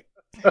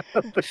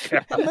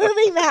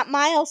moving that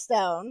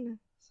milestone.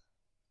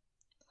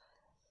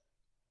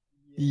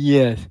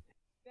 Yes.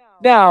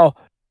 Now,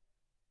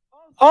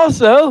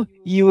 also,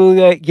 you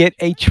will get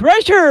a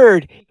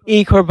treasured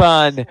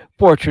E-Corban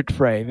portrait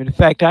frame. In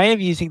fact, I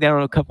am using that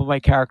on a couple of my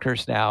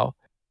characters now.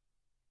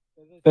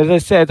 But as I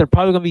said, they're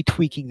probably going to be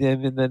tweaking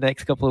them in the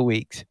next couple of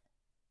weeks.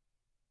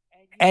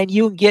 And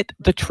you get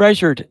the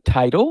treasured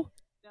title.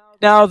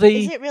 Now,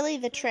 is it really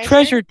the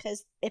treasured?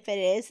 Because if it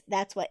is,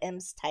 that's what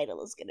M's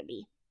title is going to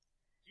be.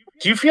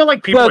 Do you feel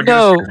like people Well, are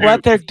going no, to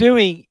what they're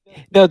doing,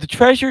 no, the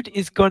treasured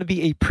is going to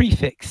be a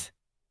prefix.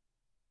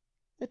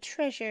 The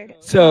treasured,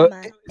 So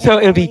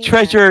it'll be Emeralina.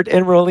 treasured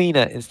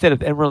Emeralina instead of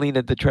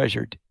Emeralina the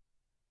treasured.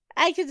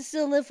 I can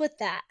still live with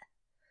that.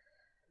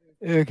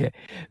 Okay.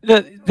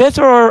 That's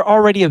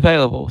already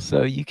available,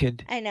 so you can.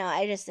 I know,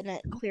 I just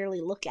didn't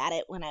clearly look at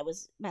it when I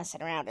was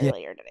messing around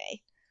earlier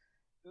today.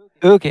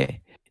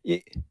 Okay.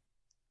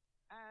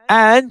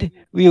 And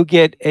we'll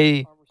get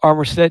a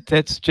armor set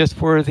that's just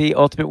for the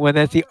ultimate one.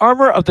 That's the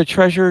armor of the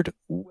treasured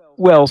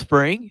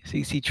wellspring. So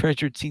you see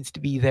treasured seems to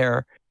be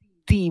their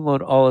theme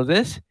on all of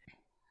this.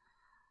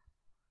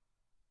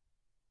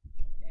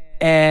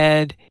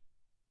 And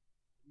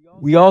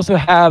we also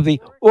have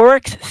the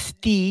Oryx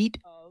steed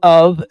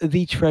of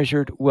the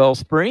treasured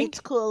wellspring. It's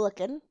cool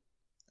looking.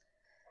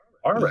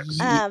 Oryx.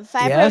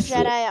 Five Yes.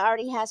 Road Jedi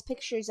already has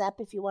pictures up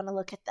if you want to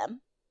look at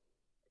them.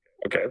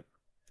 Okay.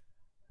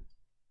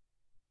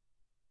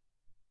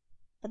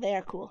 But they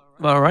are cool.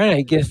 All right,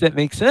 I guess that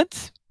makes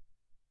sense.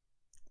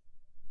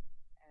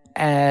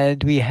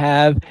 And we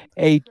have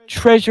a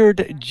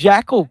treasured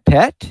jackal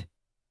pet.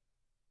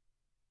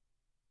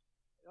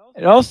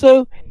 And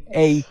also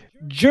a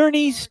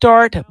journey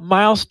start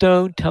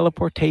milestone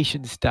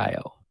teleportation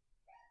style.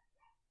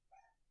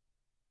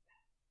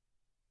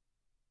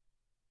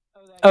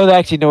 Oh,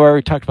 actually, no, we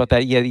already talked about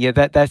that. Yeah,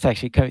 that's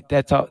actually coming.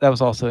 That was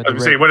also in I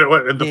was going to say,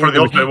 what for the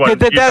ultimate one?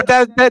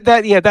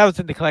 That was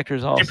in the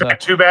collectors also. You pack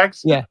 2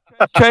 bags? Yeah,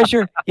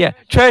 treasure. Yeah,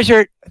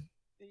 treasured.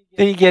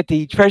 Then you get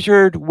the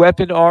treasured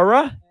weapon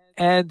aura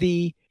and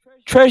the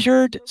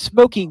treasured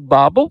smoking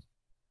bauble.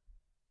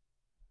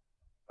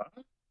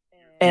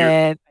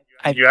 And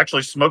do you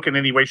actually smoke in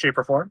any way, shape,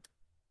 or form?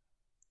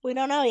 We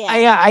don't know yet.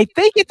 I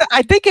think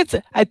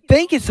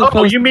it's.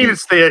 Oh, you mean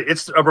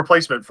it's a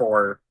replacement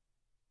for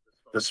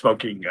the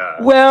smoking?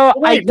 Well,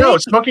 no,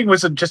 smoking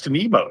was just an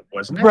emote,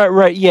 wasn't it?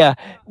 Right, yeah.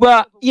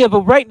 Well, yeah,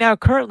 but right now,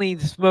 currently,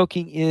 the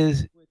smoking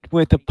is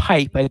with a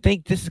pipe. I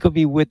think this is going to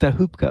be with a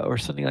hookah or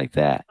something like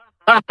that.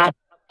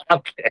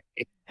 Okay.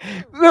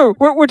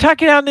 We're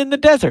talking out in the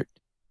desert.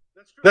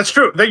 That's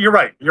true. You're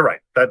right.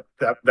 That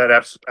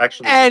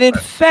actually. And in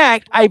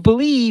fact, I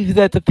believe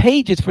that the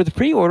pages for the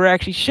pre-order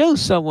actually show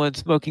someone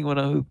smoking on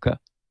a hookah.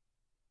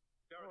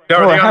 Now,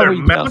 are they on their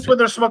mouth when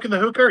they're smoking the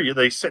hookah, or are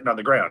they sitting on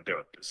the ground doing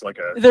it? It's like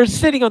They're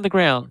sitting on the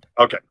ground.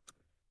 Okay.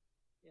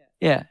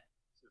 Yeah.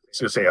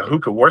 So say a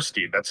hookah war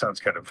steed. That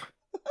sounds kind of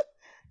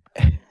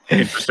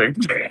interesting.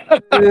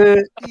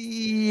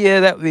 Yeah,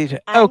 that would be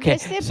okay.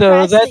 I'm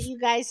so that's that you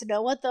guys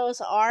know what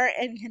those are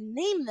and can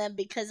name them,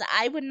 because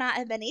I would not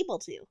have been able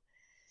to.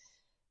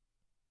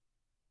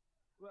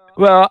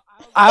 Well,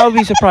 I would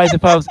be surprised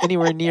if I was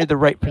anywhere near the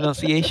right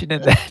pronunciation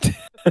in that.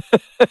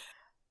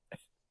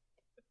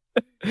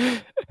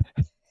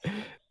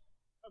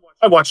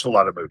 I watched a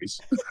lot of movies.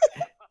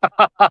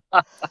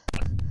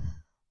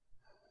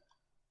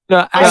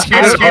 No,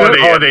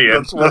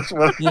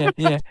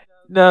 yeah.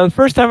 No, the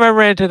first time I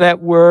ran into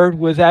that word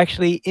was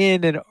actually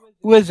in an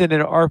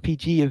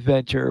RPG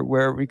adventure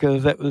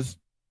because that was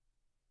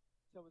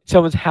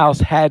someone's house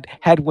had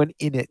one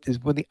in it. Is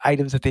one of the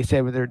items that they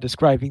said when they're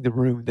describing the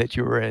room that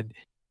you were in.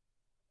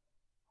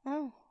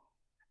 Oh.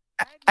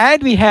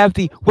 And we have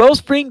the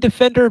Wellspring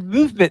Defender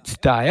movement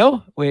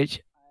style,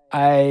 which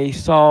I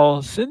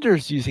saw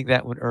Cinders using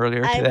that one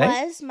earlier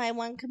today. My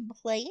one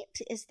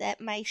complaint is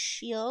that my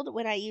shield,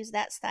 when I use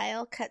that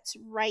style, cuts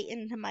right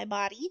into my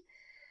body.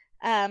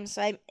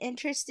 So I'm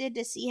interested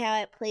to see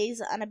how it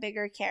plays on a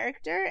bigger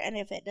character, and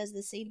if it does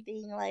the same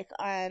thing like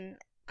on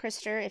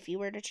Krister, if you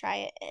were to try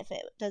it, if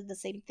it does the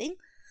same thing.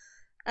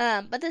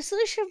 But the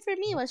solution for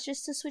me was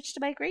just to switch to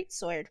my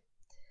greatsword.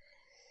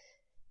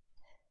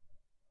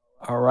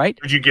 All right.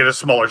 Would you get a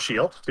smaller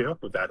shield too?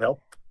 Would that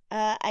help?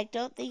 I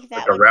don't think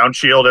that a round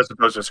shield as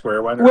opposed to a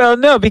square one? Well,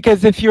 no,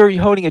 because if you're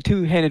holding a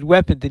two-handed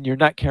weapon, then you're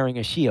not carrying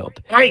a shield.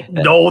 I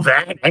know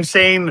that. I'm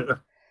saying...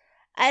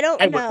 I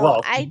don't know.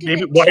 Well, I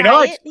didn't why try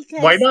not? it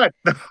because why not?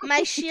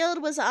 my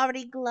shield was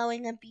already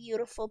glowing a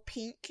beautiful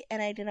pink,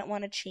 and I didn't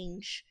want to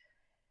change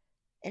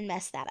and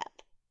mess that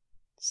up.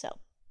 So.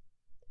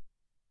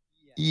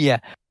 Yeah.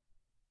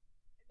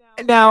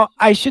 Now,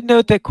 I should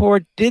note that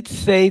Core did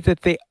say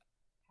that they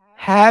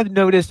have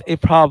noticed a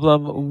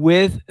problem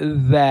with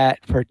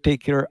that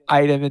particular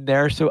item in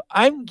there. So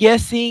I'm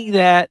guessing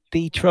that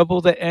the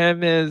trouble that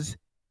M is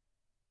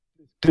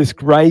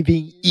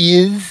describing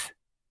is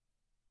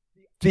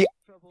the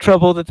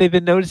trouble that they've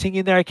been noticing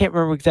in there. I can't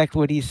remember exactly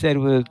what he said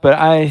was, but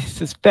I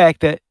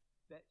suspect that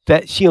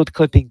that shield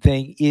clipping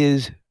thing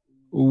is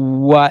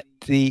what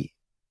they're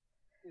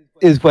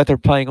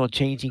planning on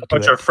changing. A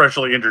bunch of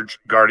freshly injured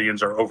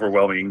guardians are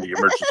overwhelming the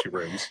emergency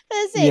rooms.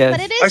 Yes.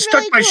 But it is I stuck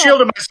really my cool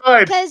shield in my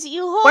side. because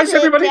you hold Why is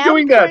everybody down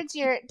doing towards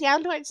that?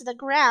 down towards the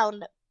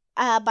ground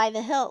by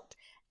the hilt,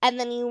 and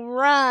then you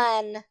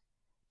run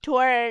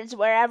towards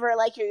wherever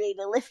like you're going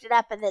to lift it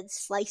up and then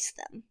slice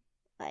them.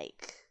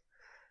 Like.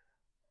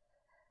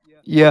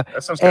 Yeah,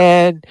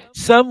 and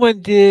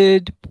someone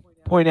did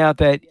point out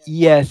that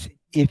yes,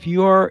 if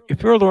you're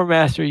a lore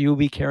master, you'll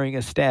be carrying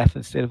a staff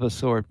instead of a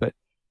sword. But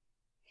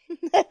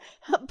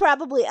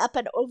Probably up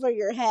and over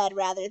your head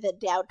rather than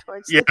down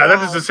towards Yeah, the ground.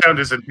 that doesn't sound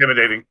as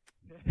intimidating.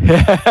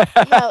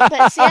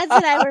 But Sans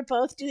and I were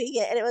both doing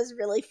it, and it was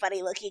really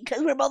funny looking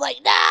because we're both like,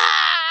 nah,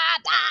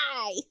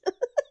 die.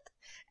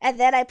 And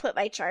then I put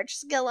my charge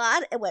skill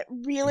on and went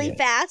really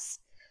fast.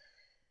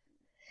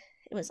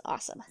 It was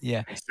awesome.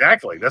 Yeah.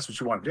 Exactly. That's what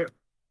you want to do.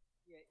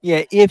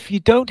 Yeah, if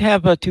you don't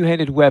have a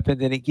two-handed weapon,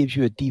 then it gives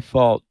you a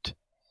default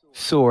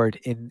sword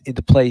in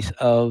the place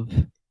of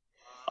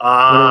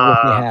whatever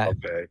weapon you have.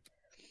 Okay.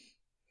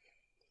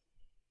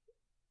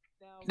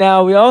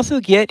 Now, we also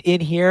get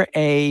in here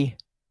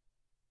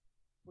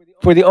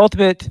for the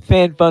Ultimate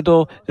Fan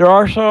Bundle, there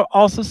are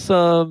also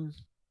some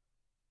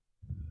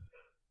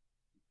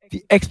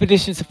the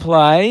expedition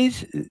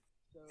supplies.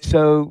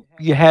 So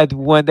you had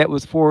one that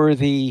was for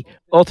the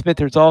Ultimate.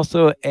 There's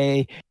also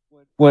a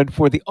one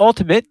for the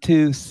Ultimate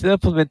to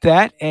supplement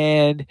that.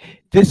 And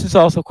this is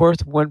also, of course,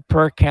 one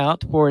per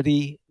account for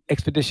the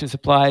expedition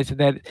supplies. And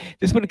that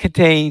this one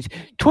contains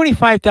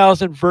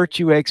 25,000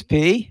 Virtue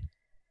XP.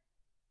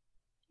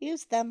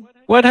 Used them.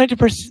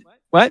 100%.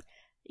 What?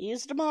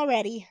 Used them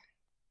already.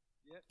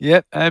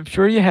 Yep, I'm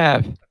sure you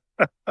have.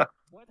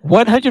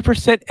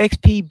 100%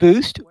 XP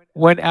boost,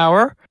 1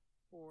 hour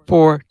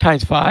for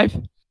times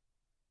 5.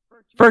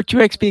 Virtue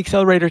XP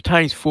accelerator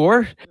times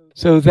 4.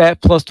 So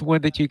that plus the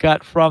one that you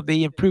got from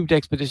the improved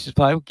expedition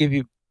supply will give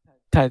you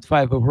times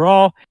 5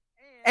 overall.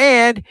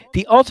 And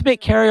the ultimate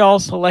carry-all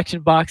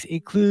selection box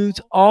includes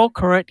all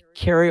current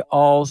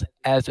carry-alls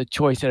as a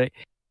choice.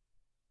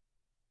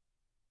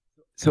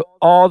 So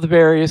all the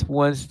various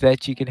ones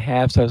that you can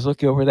have. So I was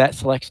looking over that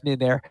selection in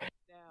there.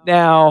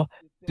 Now,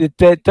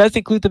 that does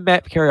include the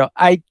map carry-all.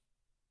 I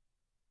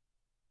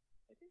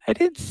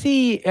didn't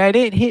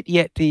hit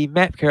yet the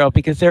map carry-all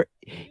because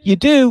you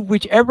do,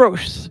 whichever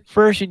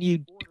version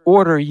you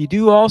order, you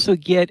do also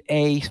get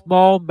a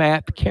small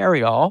map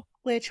carry-all.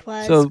 Which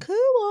was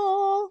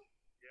cool.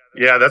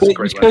 Yeah, that's great.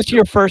 Which goes to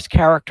your first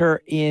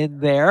character in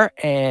there.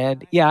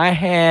 And yeah,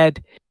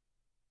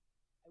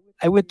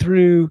 I went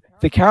through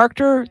the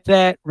character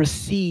that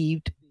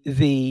received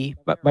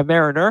my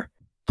Mariner,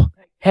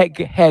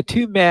 had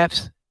 2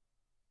 maps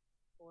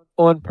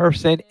on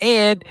person,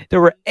 and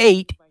there were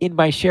 8 in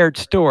my shared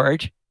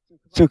storage.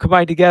 So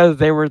combined together,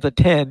 they were the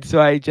 10.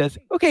 So I just,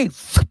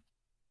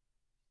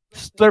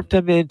 slurped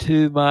them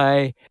into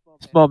my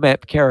small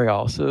map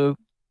carry-all. So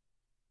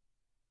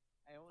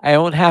I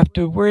don't have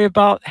to worry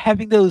about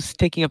having those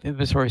taking up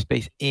inventory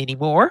space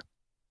anymore.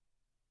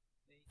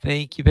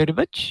 Thank you very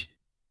much.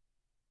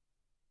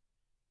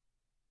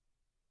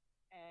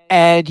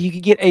 And you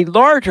can get a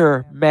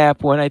larger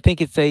map one. I think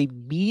it's a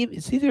medium.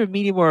 It's either a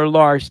medium or a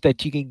large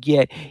that you can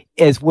get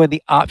as one of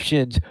the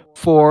options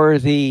for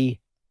the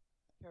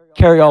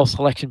carry-all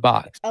selection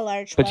box. A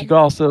large but one. You can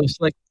also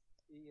select.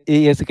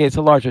 Yes, okay, it's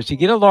a large one. So you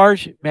get a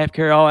large map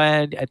carry-all,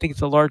 and I think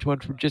it's a large one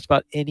for just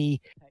about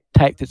any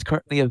type that's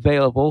currently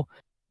available.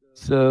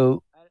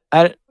 So,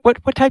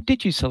 what type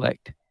did you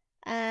select?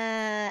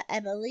 I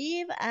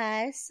believe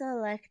I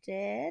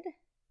selected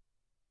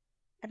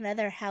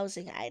another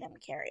housing item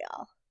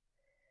carry-all.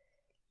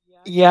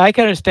 Yeah, I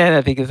can understand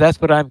that because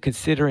that's what I'm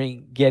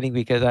considering getting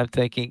because I'm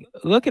thinking,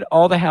 look at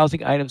all the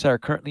housing items that are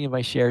currently in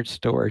my shared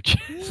storage.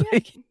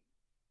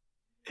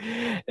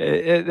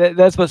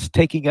 That's what's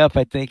taking up,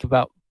 I think,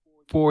 about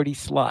 40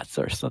 slots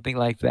or something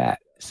like that.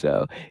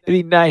 So it'd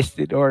be nice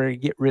in order to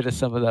get rid of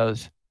some of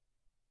those.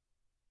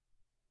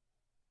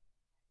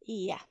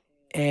 Yeah.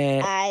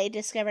 And I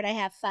discovered I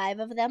have 5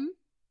 of them.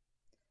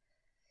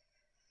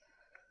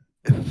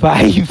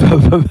 5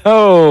 of them.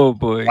 Oh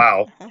boy!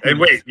 Wow. And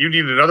wait, you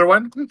need another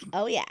one?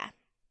 Oh yeah.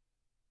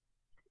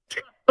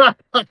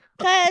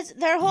 Because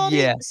they're holding.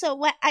 Yeah. So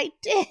what I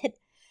did.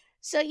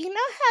 So you know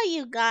how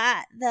you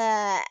got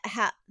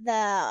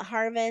the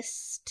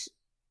harvest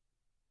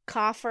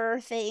coffer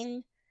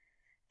thing,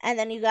 and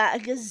then you got a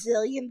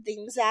gazillion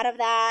things out of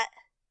that.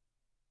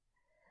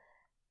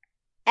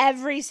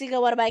 Every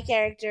single one of my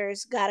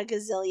characters got a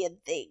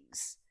gazillion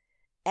things.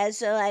 And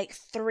so,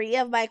 3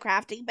 of my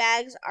crafting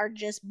bags are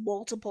just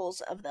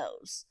multiples of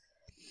those.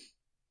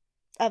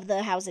 Of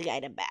the housing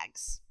item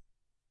bags.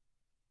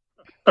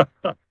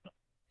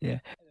 Yeah.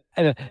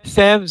 I know.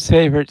 Sam's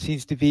favorite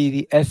seems to be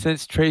the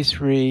Essence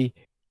Tracery.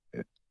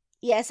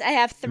 Yes, I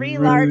have 3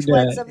 large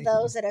ones of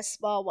those and a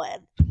small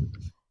one.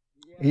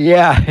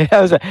 Yeah.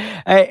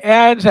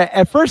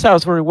 At first I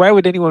was wondering, why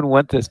would anyone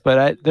want this?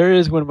 But there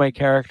is one of my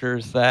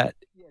characters that,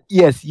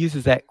 yes,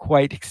 uses that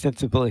quite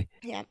extensively.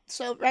 Yeah.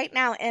 So right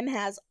now, M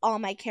has all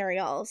my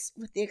carry-alls,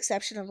 with the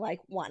exception of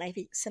one. I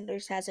think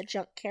Cinders has a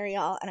junk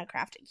carry-all and a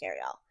crafting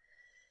carry-all.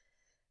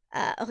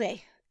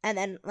 Okay. And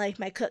then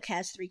my cook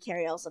has 3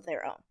 carry-alls of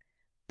their own.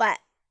 But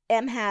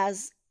M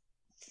has,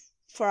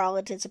 for all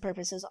intents and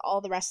purposes,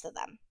 all the rest of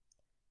them.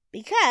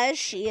 Because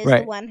she is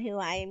the one who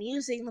I am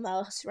using the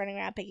most, running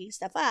around picking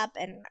stuff up,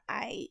 and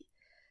I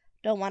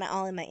don't want it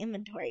all in my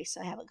inventory,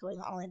 so I have it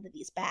going all into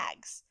these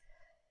bags.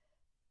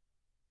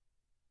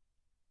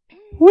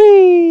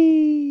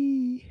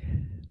 Whee!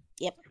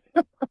 Yep.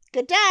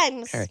 Good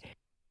times. Right.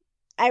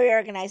 I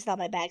reorganized all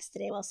my bags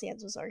today while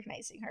Sans was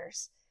organizing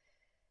hers.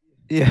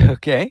 Yeah,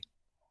 okay.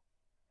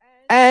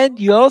 And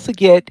you also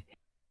get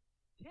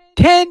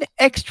 10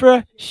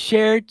 extra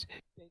shared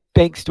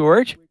bank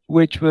storage,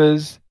 which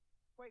was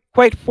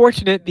quite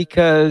fortunate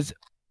because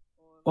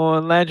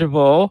on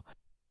Landravol,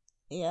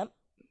 Yep.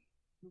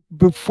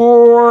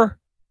 before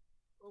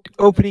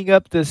opening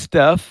up this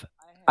stuff,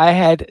 I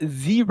had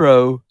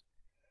 0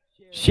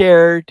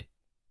 shared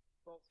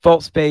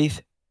vault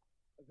space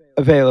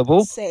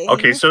available. Same.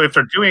 Okay, so if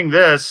they're doing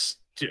this,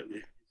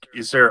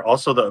 is there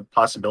also the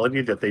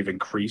possibility that they've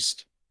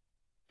increased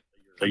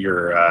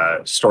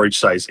your storage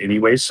size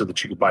anyway, so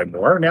that you can buy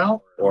more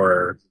now,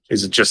 or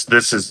is it just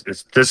this is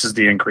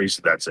the increase?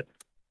 That's it.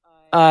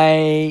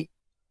 I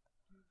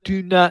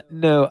do not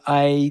know.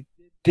 I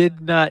did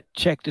not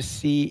check to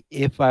see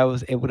if I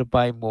was able to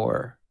buy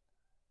more.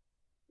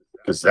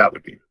 Because that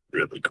would be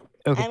really cool.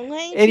 Okay. I'm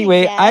going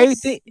Anyway, to guess I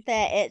think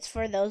that it's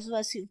for those of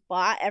us who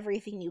bought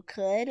everything you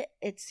could.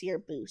 It's your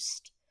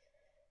boost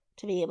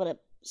to be able to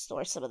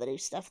store some of the new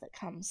stuff that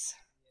comes.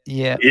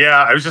 yeah.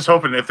 Yeah, I was just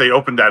hoping if they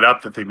opened that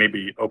up, that they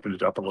maybe opened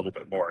it up a little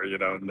bit more,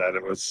 and that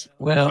it was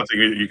something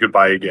you could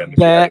buy again if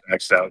you had it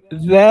maxed out.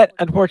 That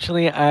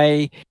unfortunately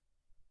I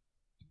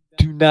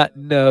do not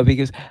know,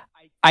 because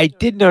I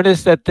did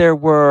notice that there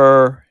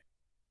were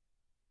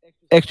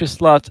extra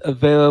slots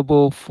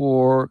available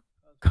for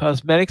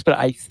cosmetics, but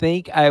I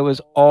think I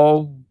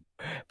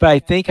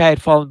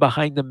had fallen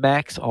behind the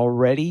max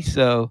already,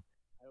 so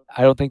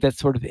I don't think that's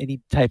sort of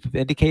any type of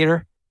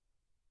indicator.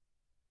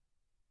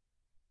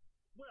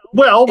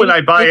 Well, when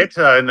I buy it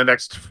in the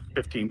next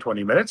 15,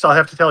 20 minutes, I'll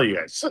have to tell you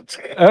guys.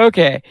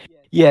 Okay.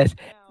 Yes.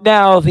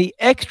 Now, the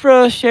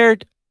extra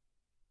shared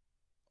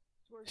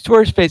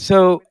storage space.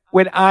 So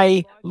when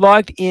I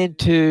logged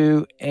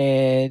into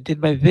and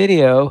did my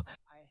video,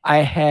 I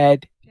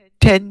had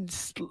 10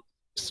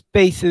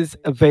 spaces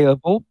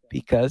available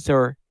because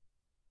of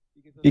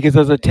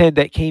the 10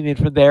 that came in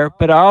from there.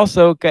 But I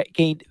also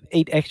gained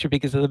 8 extra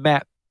because of the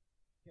map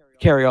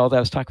carry-all that I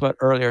was talking about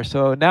earlier.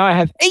 So now I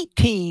have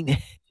 18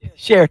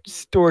 shared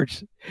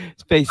storage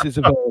spaces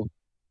available.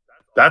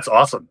 That's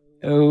awesome.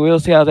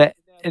 We'll see how that.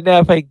 And now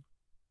if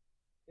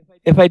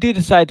I do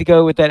decide to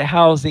go with that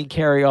housing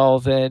carry-all,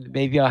 then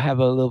maybe I'll have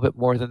a little bit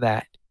more than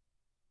that.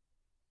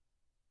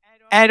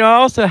 And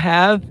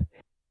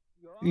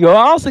you'll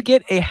also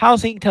get a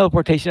housing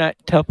teleport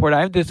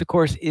item. This, of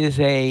course, is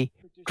a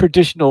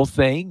traditional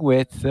thing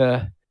with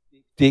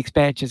the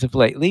expansions of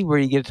lately, where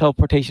you get a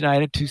teleportation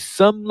item to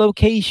some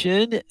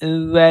location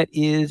that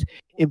is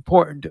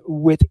important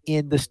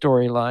within the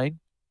storyline.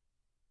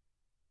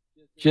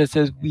 Just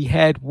as we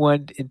had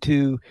one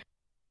into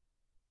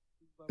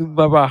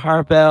Umbara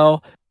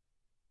Harbel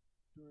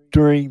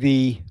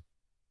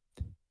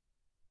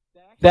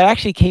that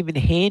actually came in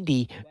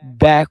handy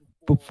back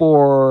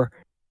before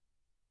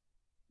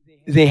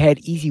they had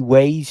easy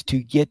ways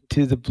to get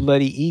to the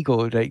Bloody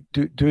Eagle, like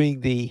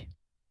during the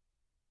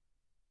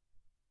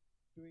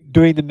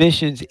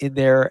missions in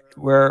there,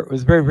 where it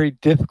was very, very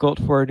difficult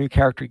for a new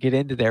character to get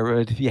into there.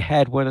 But if you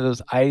had one of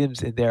those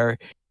items in there,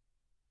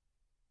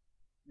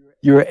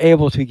 you were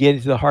able to get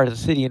into the heart of the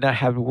city and not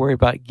have to worry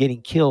about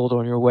getting killed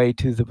on your way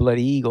to the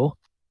Bloody Eagle.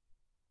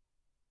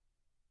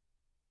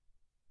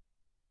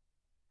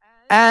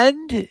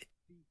 And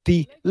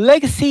the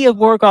Legacy of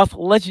Morgoth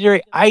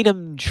legendary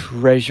item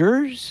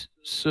treasures.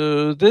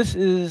 So this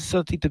is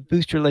something to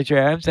boost your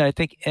legendary items, and I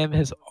think M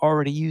has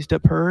already used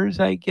up hers,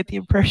 I get the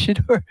impression.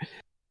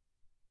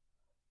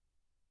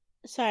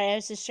 Sorry, I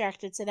was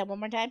distracted. Say that one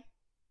more time.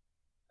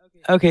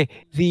 Okay,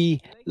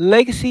 the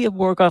Legacy of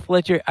Morgoth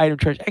legendary item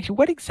treasure. Actually,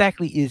 what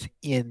exactly is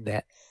in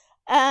that?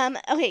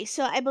 Okay,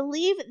 so I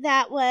believe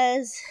that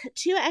was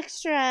 2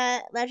 extra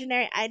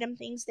legendary item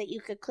things that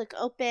you could click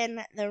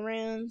open, the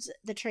runes,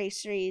 the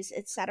traceries,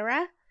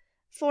 etc.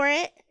 for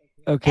it.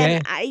 Okay.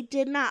 And I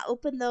did not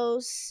open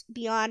those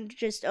beyond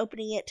just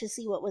opening it to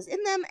see what was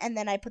in them, and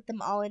then I put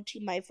them all into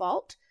my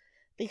vault,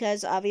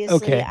 because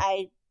obviously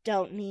I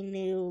don't need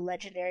new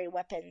legendary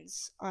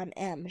weapons on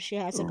M. She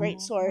has a great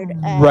sword,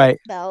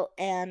 belt,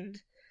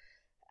 and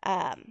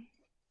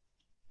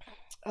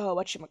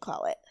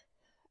whatchamacallit.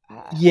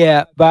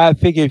 Yeah, but I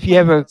figure if you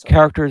have a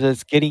character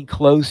that's getting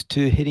close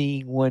to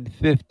hitting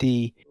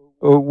 150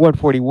 or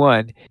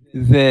 141,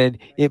 then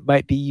it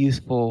might be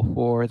useful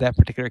for that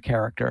particular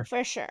character.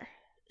 For sure.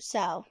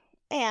 So,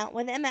 yeah,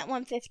 with them at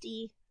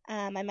 150,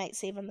 I might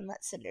save them and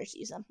let Cinders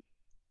use them.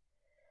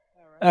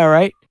 All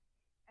right.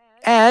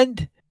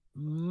 And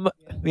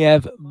we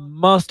have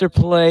Monster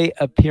Play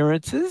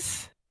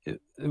appearances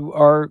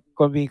are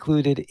going to be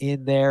included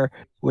in there,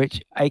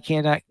 which I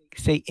cannot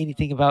say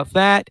anything about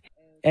that.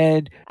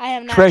 And I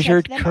have not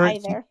treasured checked them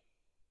currency. either.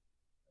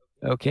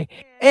 Okay.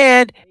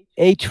 And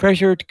a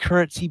treasured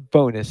currency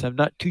bonus. I'm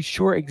not too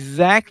sure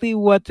exactly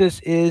what this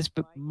is,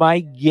 but my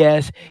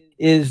guess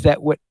is that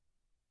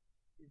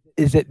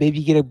maybe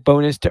you get a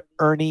bonus to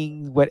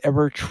earning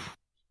whatever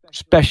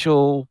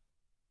special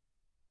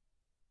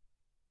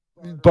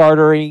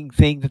bartering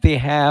thing that they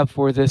have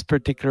for this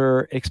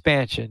particular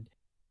expansion.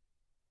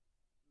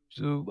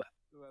 So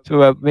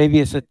So maybe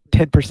it's a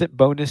 10%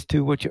 bonus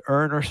to what you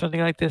earn or something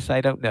like this.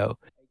 I don't know.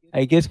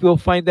 I guess we'll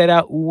find that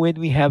out when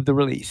we have the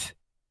release.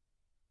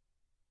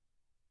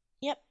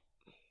 Yep.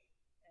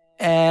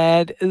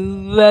 And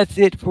that's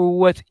it for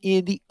what's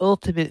in the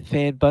Ultimate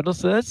Fan Bundle.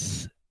 So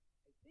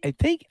I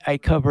think I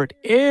covered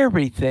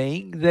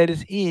everything that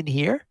is in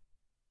here.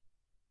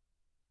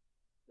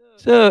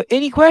 So,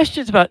 any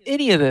questions about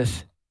any of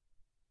this?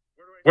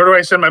 Where do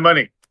I send my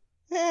money?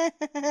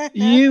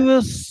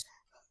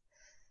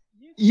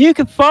 You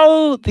can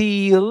follow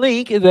the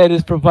link that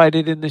is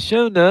provided in the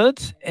show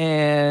notes,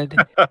 and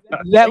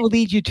that will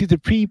lead you to the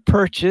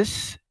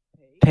pre-purchase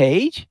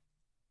page.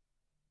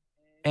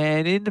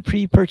 And in the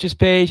pre-purchase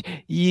page,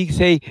 you can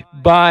say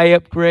buy,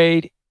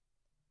 upgrade.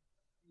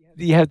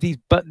 You have these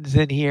buttons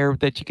in here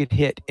that you can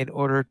hit in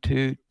order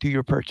to do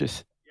your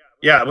purchase.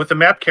 Yeah, with the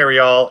map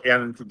carry-all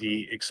and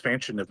the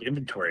expansion of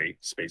inventory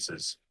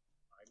spaces,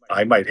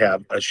 I might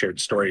have a shared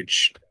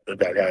storage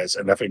that has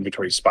enough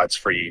inventory spots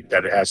free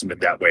that it hasn't been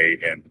that way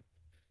in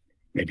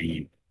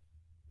maybe,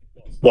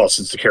 well,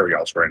 since the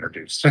carry-alls were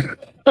introduced.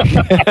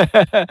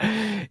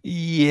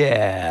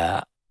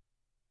 Yeah.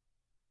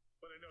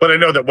 But I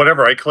know that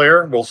whatever I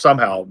clear will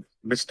somehow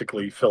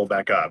mystically fill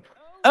back up.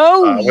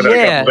 Oh, within a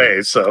yeah. couple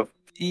days. So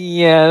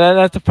yeah,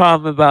 that's the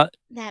problem about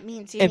That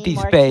means you empty need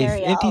more space.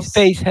 carry-alls. Empty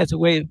space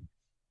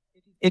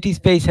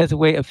has a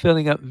way of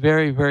filling up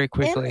very, very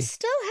quickly. Em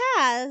still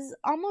has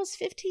almost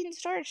 15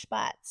 storage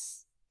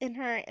spots in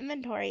her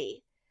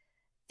inventory,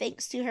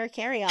 thanks to her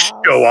carry-alls.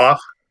 Go off.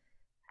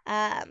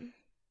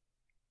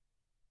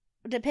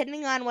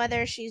 Depending on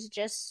whether she's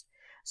just...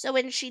 So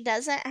when she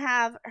doesn't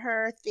have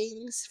her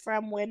things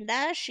from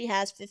Winda, she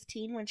has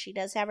 15. When she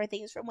does have her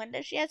things from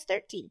Winda, she has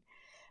 13.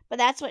 But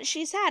that's what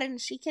she's had, and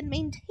she can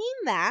maintain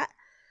that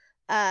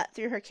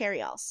through her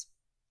carry-alls.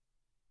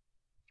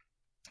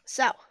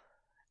 So,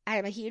 I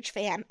am a huge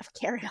fan of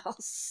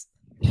carry-alls.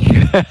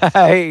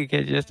 I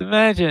can just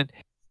imagine.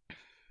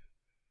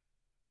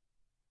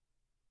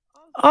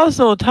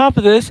 Also, on top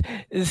of this,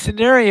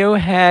 Scenario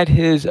had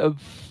his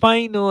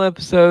final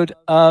episode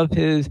of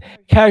his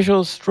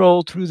casual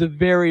stroll through the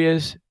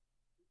various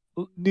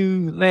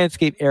new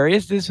landscape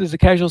areas. This was a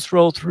casual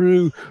stroll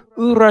through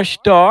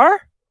Urashtar,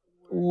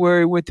 where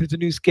he went through the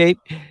new scape.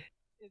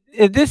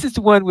 And this is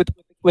the one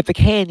with the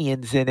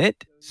canyons in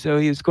it. So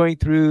he was going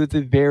through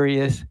the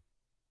various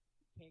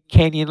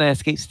canyon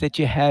landscapes that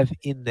you have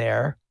in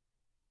there.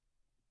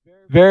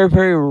 Very,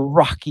 very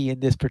rocky in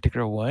this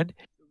particular one.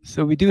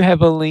 So we do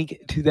have a link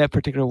to that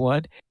particular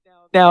one.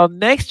 Now,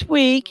 next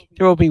week,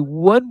 there will be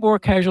one more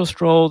casual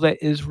stroll that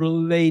is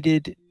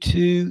related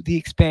to the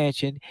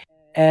expansion.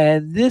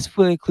 And this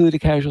will include a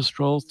casual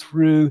stroll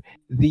through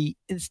the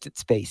instant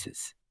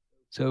spaces.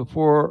 So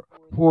for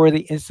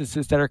the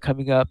instances that are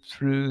coming up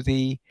through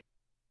the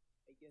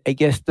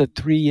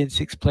 3 and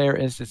 6 player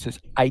instances,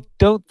 I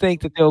don't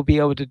think that they'll be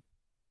able to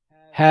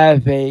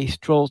have a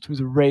stroll through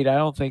the raid. I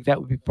don't think that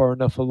would be far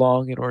enough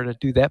along in order to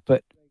do that,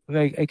 but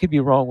I could be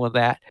wrong on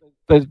that.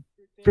 But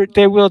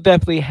they will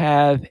definitely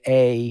have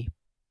a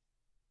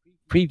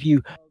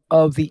preview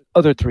of the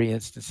other 3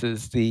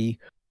 instances, the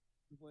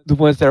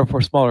ones that are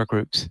for smaller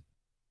groups.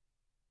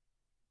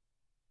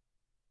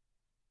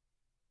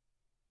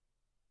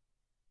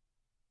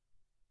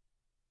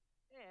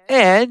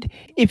 And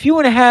if you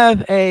want to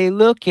have a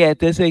look at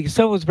this, like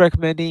someone's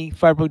recommending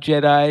Fibro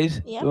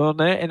Jedi's, Yep.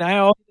 And I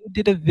also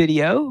did a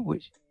video,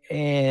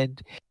 and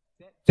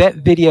that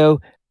video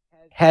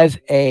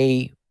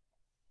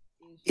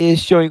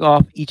is showing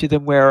off each of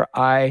them where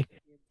I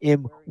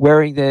am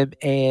wearing them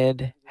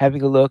and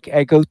having a look.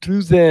 I go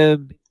through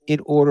them in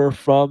order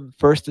from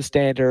first the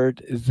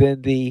standard,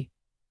 then the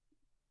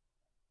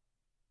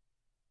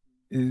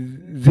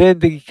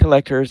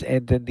collectors,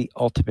 and then the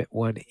ultimate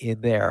one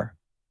in there.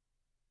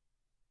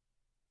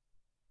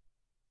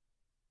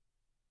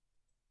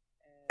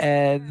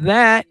 And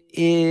that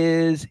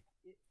is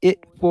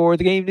it for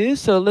the game news.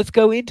 So let's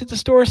go into the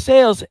store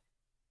sales.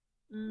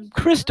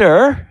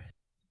 Krister,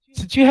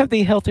 since you have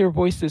the healthier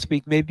voice this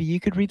week, maybe you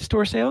could read the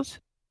store sales?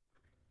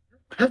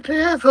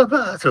 Prepare for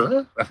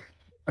battle.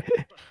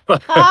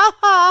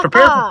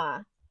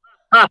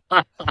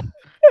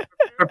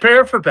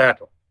 Prepare for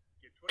battle.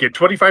 Get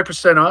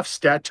 25% off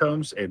stat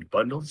tomes and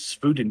bundles,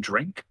 food and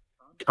drink,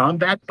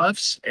 combat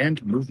buffs,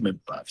 and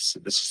movement buffs.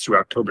 This is through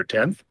October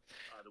 10th.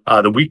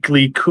 The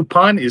weekly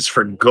coupon is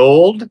for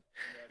gold,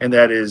 and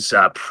that is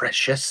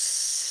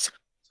precious.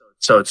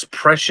 So it's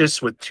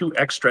precious with 2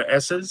 extra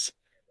S's,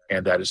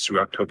 and that is through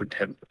October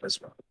 10th as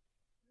well.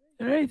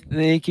 All right.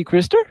 Thank you,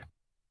 Krister.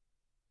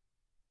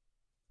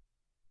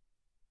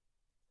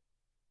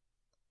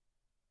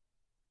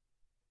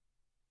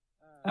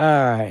 All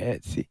right.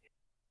 Let's see.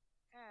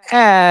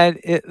 And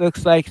it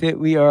looks like that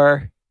we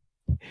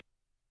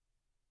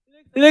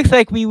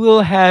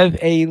will have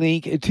a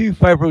link to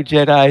Fibro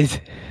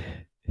Jedi's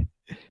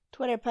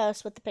Twitter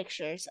post with the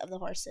pictures of the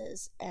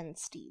horses and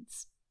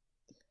steeds.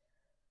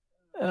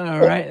 All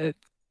right.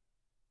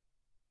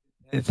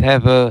 Let's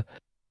have a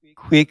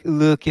quick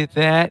look at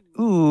that.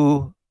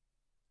 Ooh.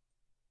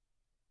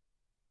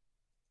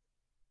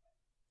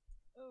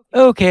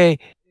 Okay.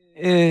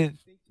 Uh,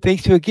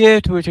 Thanks to a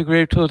gift, which a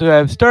great tool to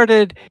have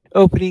started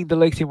opening the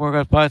Legacy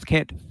Morgan pots.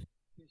 Can't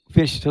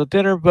finish till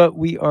dinner, but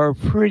we are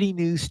pretty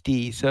new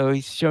steeds. So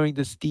he's showing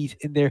the steeds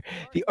in there.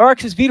 The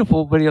Arx is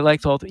beautiful, but he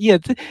likes all. Yeah,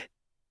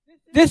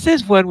 this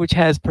is one which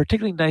has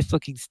particularly nice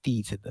looking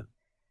steeds in them.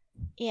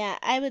 Yeah,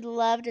 I would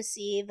love to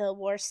see the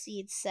War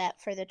Steed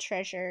set for the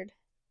Treasured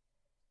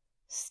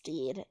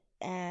Steed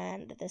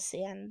and the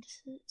Sand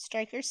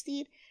Striker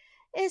Steed.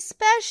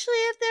 Especially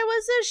if there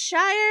was a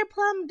Shire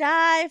Plum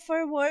dye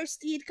for War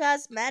Steed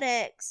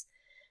Cosmetics.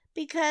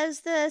 Because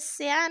the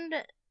Sand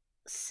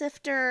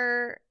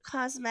Sifter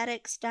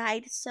Cosmetics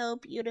dyed so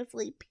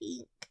beautifully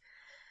pink.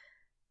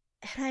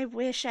 And I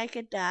wish I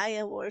could dye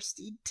a War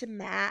Steed to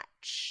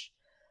match.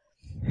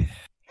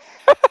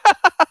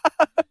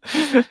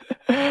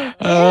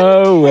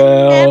 Oh can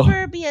well.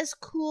 never be as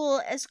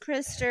cool as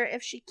Krister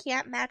if she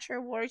can't match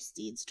her War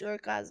Steeds to her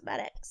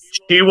cosmetics.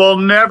 She will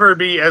never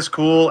be as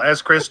cool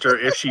as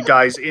Krister if she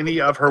dyes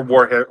any of her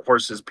war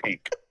horses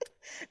pink.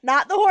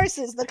 Not the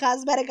horses, the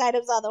cosmetic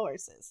items on the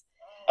horses.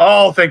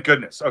 Oh, thank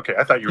goodness. Okay,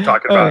 I thought you were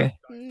talking about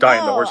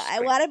dyeing the horses I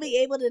pink. want to be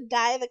able to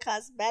dye the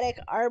cosmetic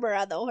armor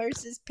on the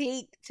horses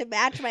pink to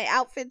match my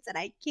outfits, and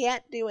I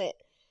can't do it.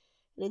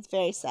 And it's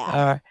very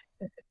sad.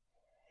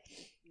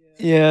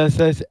 Yes,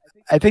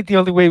 I think the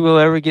only way we'll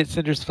ever get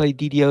Cinders to play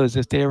DDO is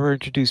if they ever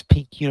introduce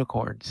pink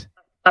unicorns.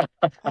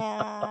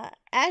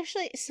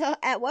 Actually, so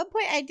at one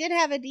point I did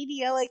have a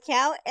DDO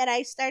account, and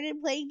I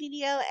started playing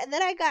DDO, and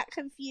then I got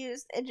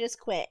confused and just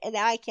quit, and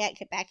now I can't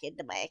get back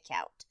into my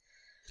account.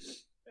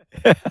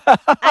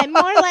 I'm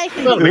more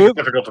likely. It's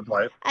difficult to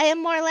play. I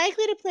am more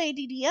likely to play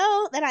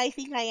DDO than I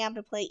think I am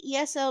to play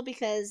ESO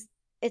because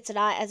it's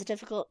not as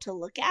difficult to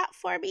look at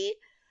for me.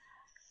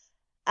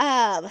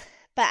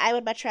 But I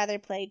would much rather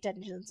play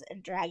Dungeons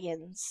and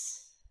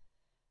Dragons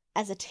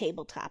as a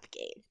tabletop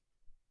game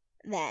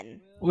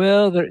than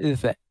there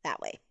is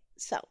that way.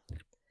 So,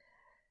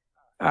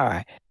 all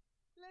right,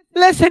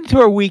 let's head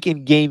to our week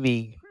in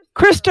gaming.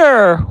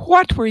 Krister,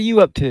 what were you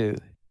up to?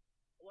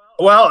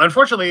 Well,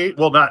 unfortunately,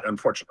 not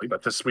unfortunately,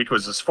 but this week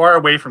was as far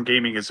away from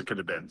gaming as it could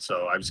have been.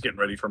 So I was getting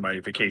ready for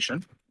my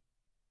vacation.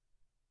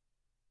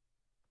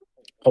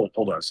 Hold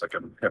on a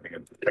second. I'm having a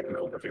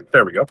technical review.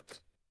 There we go.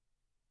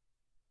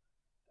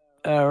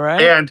 All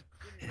right. And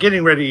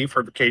getting ready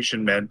for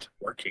vacation meant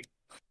working.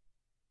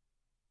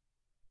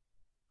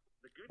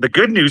 The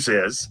good news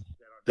is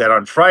that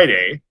on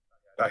Friday,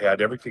 I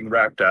had everything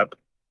wrapped up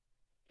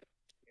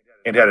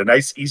and had a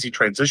nice, easy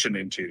transition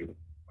into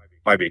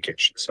my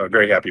vacation. So I'm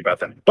very happy about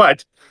that.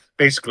 But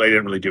basically, I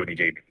didn't really do any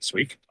gaming this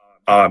week.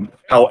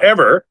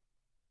 However,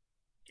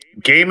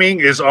 gaming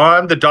is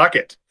on the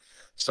docket.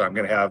 So I'm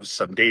going to have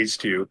some days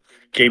to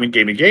game.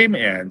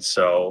 And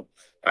so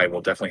I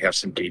will definitely have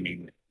some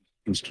gaming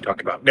things to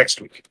talk about next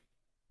week.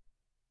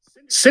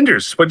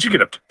 Cinders, what did you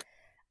get up to?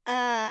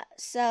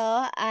 So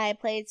I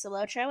played some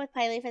LOTRO with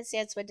Pyleaf and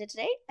Sandswinded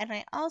today, and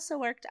I also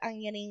worked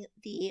on getting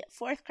the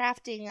fourth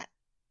crafting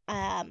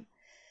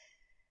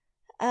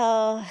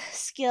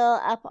skill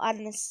up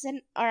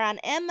on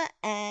M,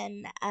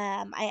 and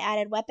I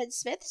added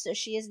weaponsmith, so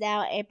she is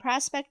now a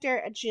prospector,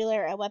 a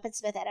jeweler, a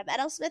weaponsmith, and a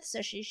metalsmith,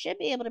 so she should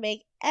be able to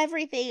make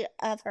everything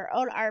of her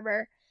own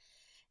armor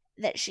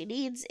that she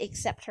needs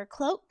except her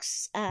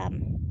cloaks.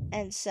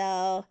 And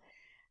so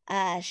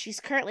she's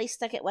currently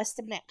stuck at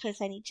Westamnet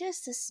because I need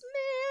just a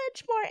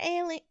smidge more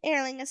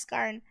Airling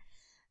Ascarn.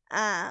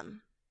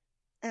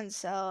 And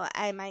so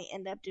I might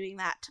end up doing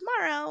that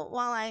tomorrow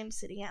while I'm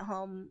sitting at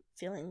home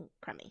feeling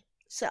crummy.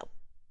 So,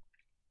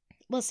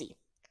 we'll see.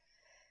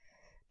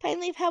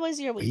 Pineleaf, how was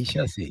your week? We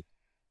shall see.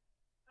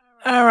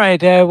 All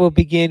right, I will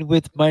begin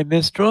with my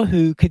minstrel,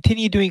 who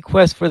continued doing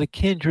quests for the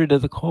Kindred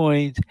of the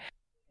Coins.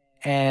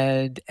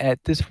 And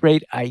at this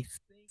rate, I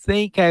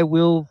think I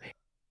will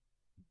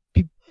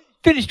be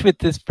finished with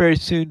this very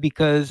soon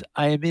because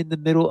I am in the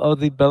middle of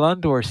the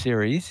Bellandor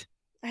series.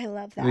 I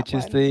love that which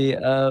one. is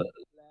the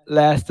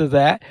last of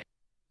that.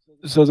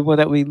 So the one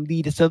that will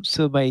lead us up.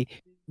 So my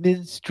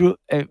minstrel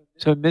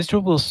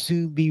will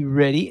soon be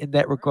ready in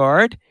that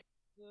regard.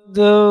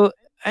 Though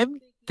I'm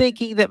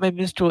thinking that my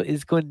minstrel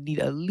is going to need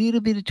a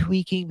little bit of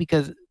tweaking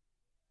because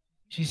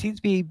she seems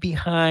to be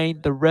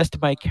behind the rest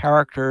of my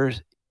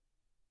characters.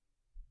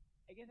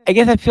 I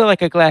guess I feel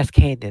like a glass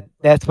cannon.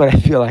 That's what I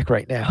feel like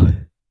right now.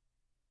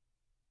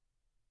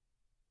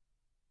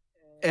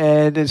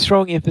 And a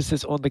strong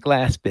emphasis on the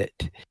glass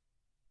bit.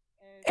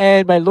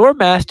 And my lore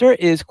master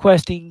is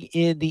questing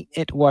in the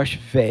Entwash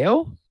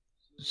Vale.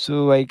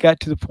 So I got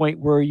to the point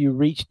where you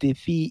reach the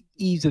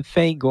Eves of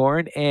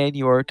Fangorn and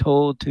you are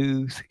told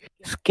to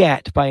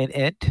scat by an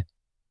Ent.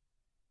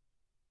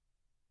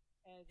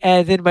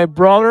 And then my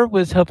brawler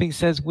was helping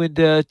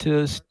Senswinda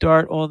to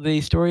start on the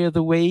story of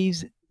the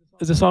waves,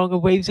 the Song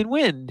of Waves and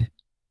Wind.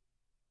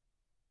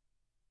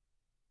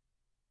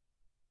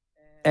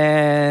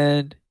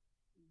 And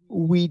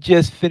we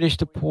just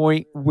finished a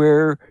point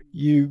where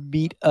you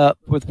meet up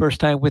for the first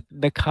time with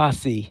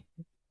Nakasi.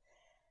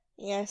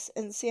 Yes,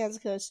 and Sans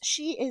goes,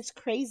 she is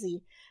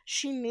crazy.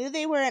 She knew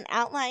they were an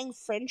outlying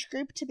fringe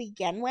group to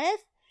begin with,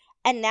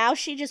 And now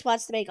she just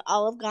wants to make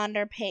all of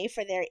Gondor pay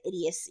for their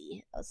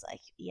idiocy. I was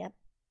like, yep.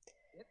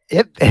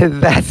 Yep,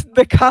 that's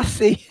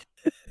Nikasi.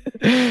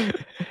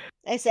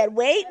 I said,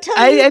 wait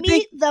till you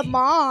meet the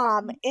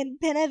mom in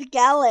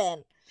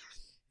Penethgelen.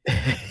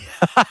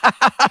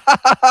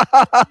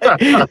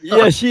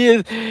 Yeah, she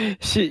is.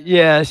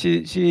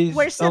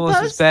 She's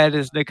almost as bad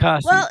as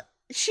Nikasi. Well,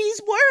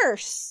 she's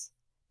worse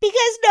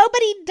because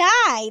nobody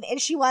died,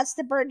 and she wants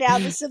to burn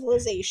down the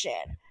civilization.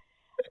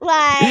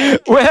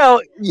 Like, well,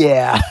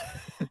 yeah.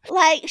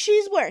 Like,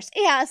 she's worse.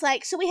 Yeah, it's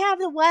like, so we have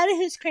the one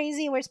who's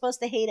crazy and we're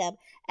supposed to hate him.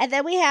 And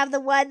then we have the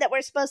one that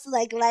we're supposed to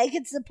like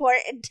and support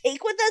and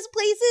take with us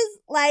places.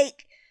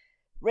 Like,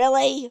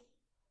 really?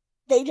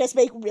 They just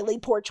make really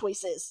poor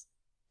choices.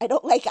 I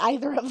don't like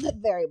either of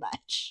them very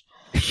much.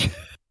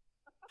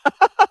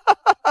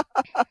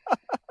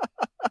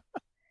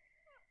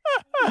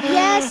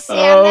 Yes,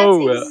 Sam,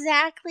 that's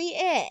exactly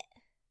it.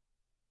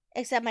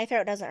 Except my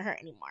throat doesn't hurt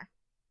anymore.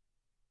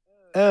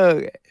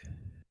 Okay.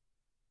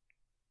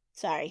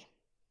 Sorry.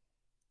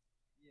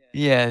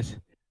 Yes.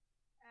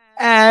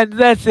 And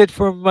that's it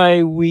for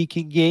my week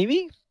in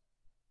gaming.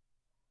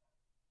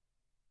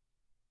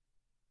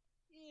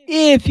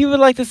 If you would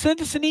like to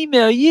send us an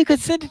email, you could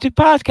send it to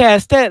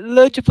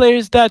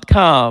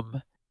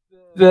podcast@lotraplayers.com.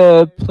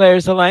 The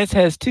Players Alliance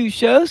has 2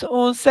 shows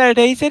on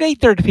Saturdays at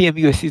 8:30 p.m.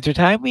 U.S. Eastern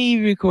Time. We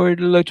record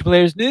LOTRO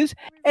Players News,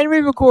 and we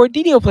record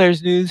DDO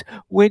Players News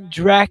when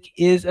DRAC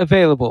is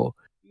available.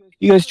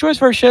 You guys join us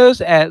for our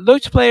shows at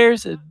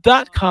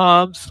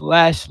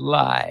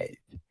lotraplayers.com/live.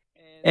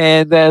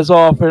 And that's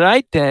all for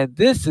tonight. And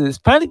this is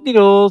Pilot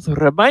Needles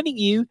reminding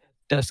you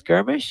to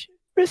skirmish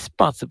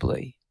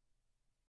responsibly.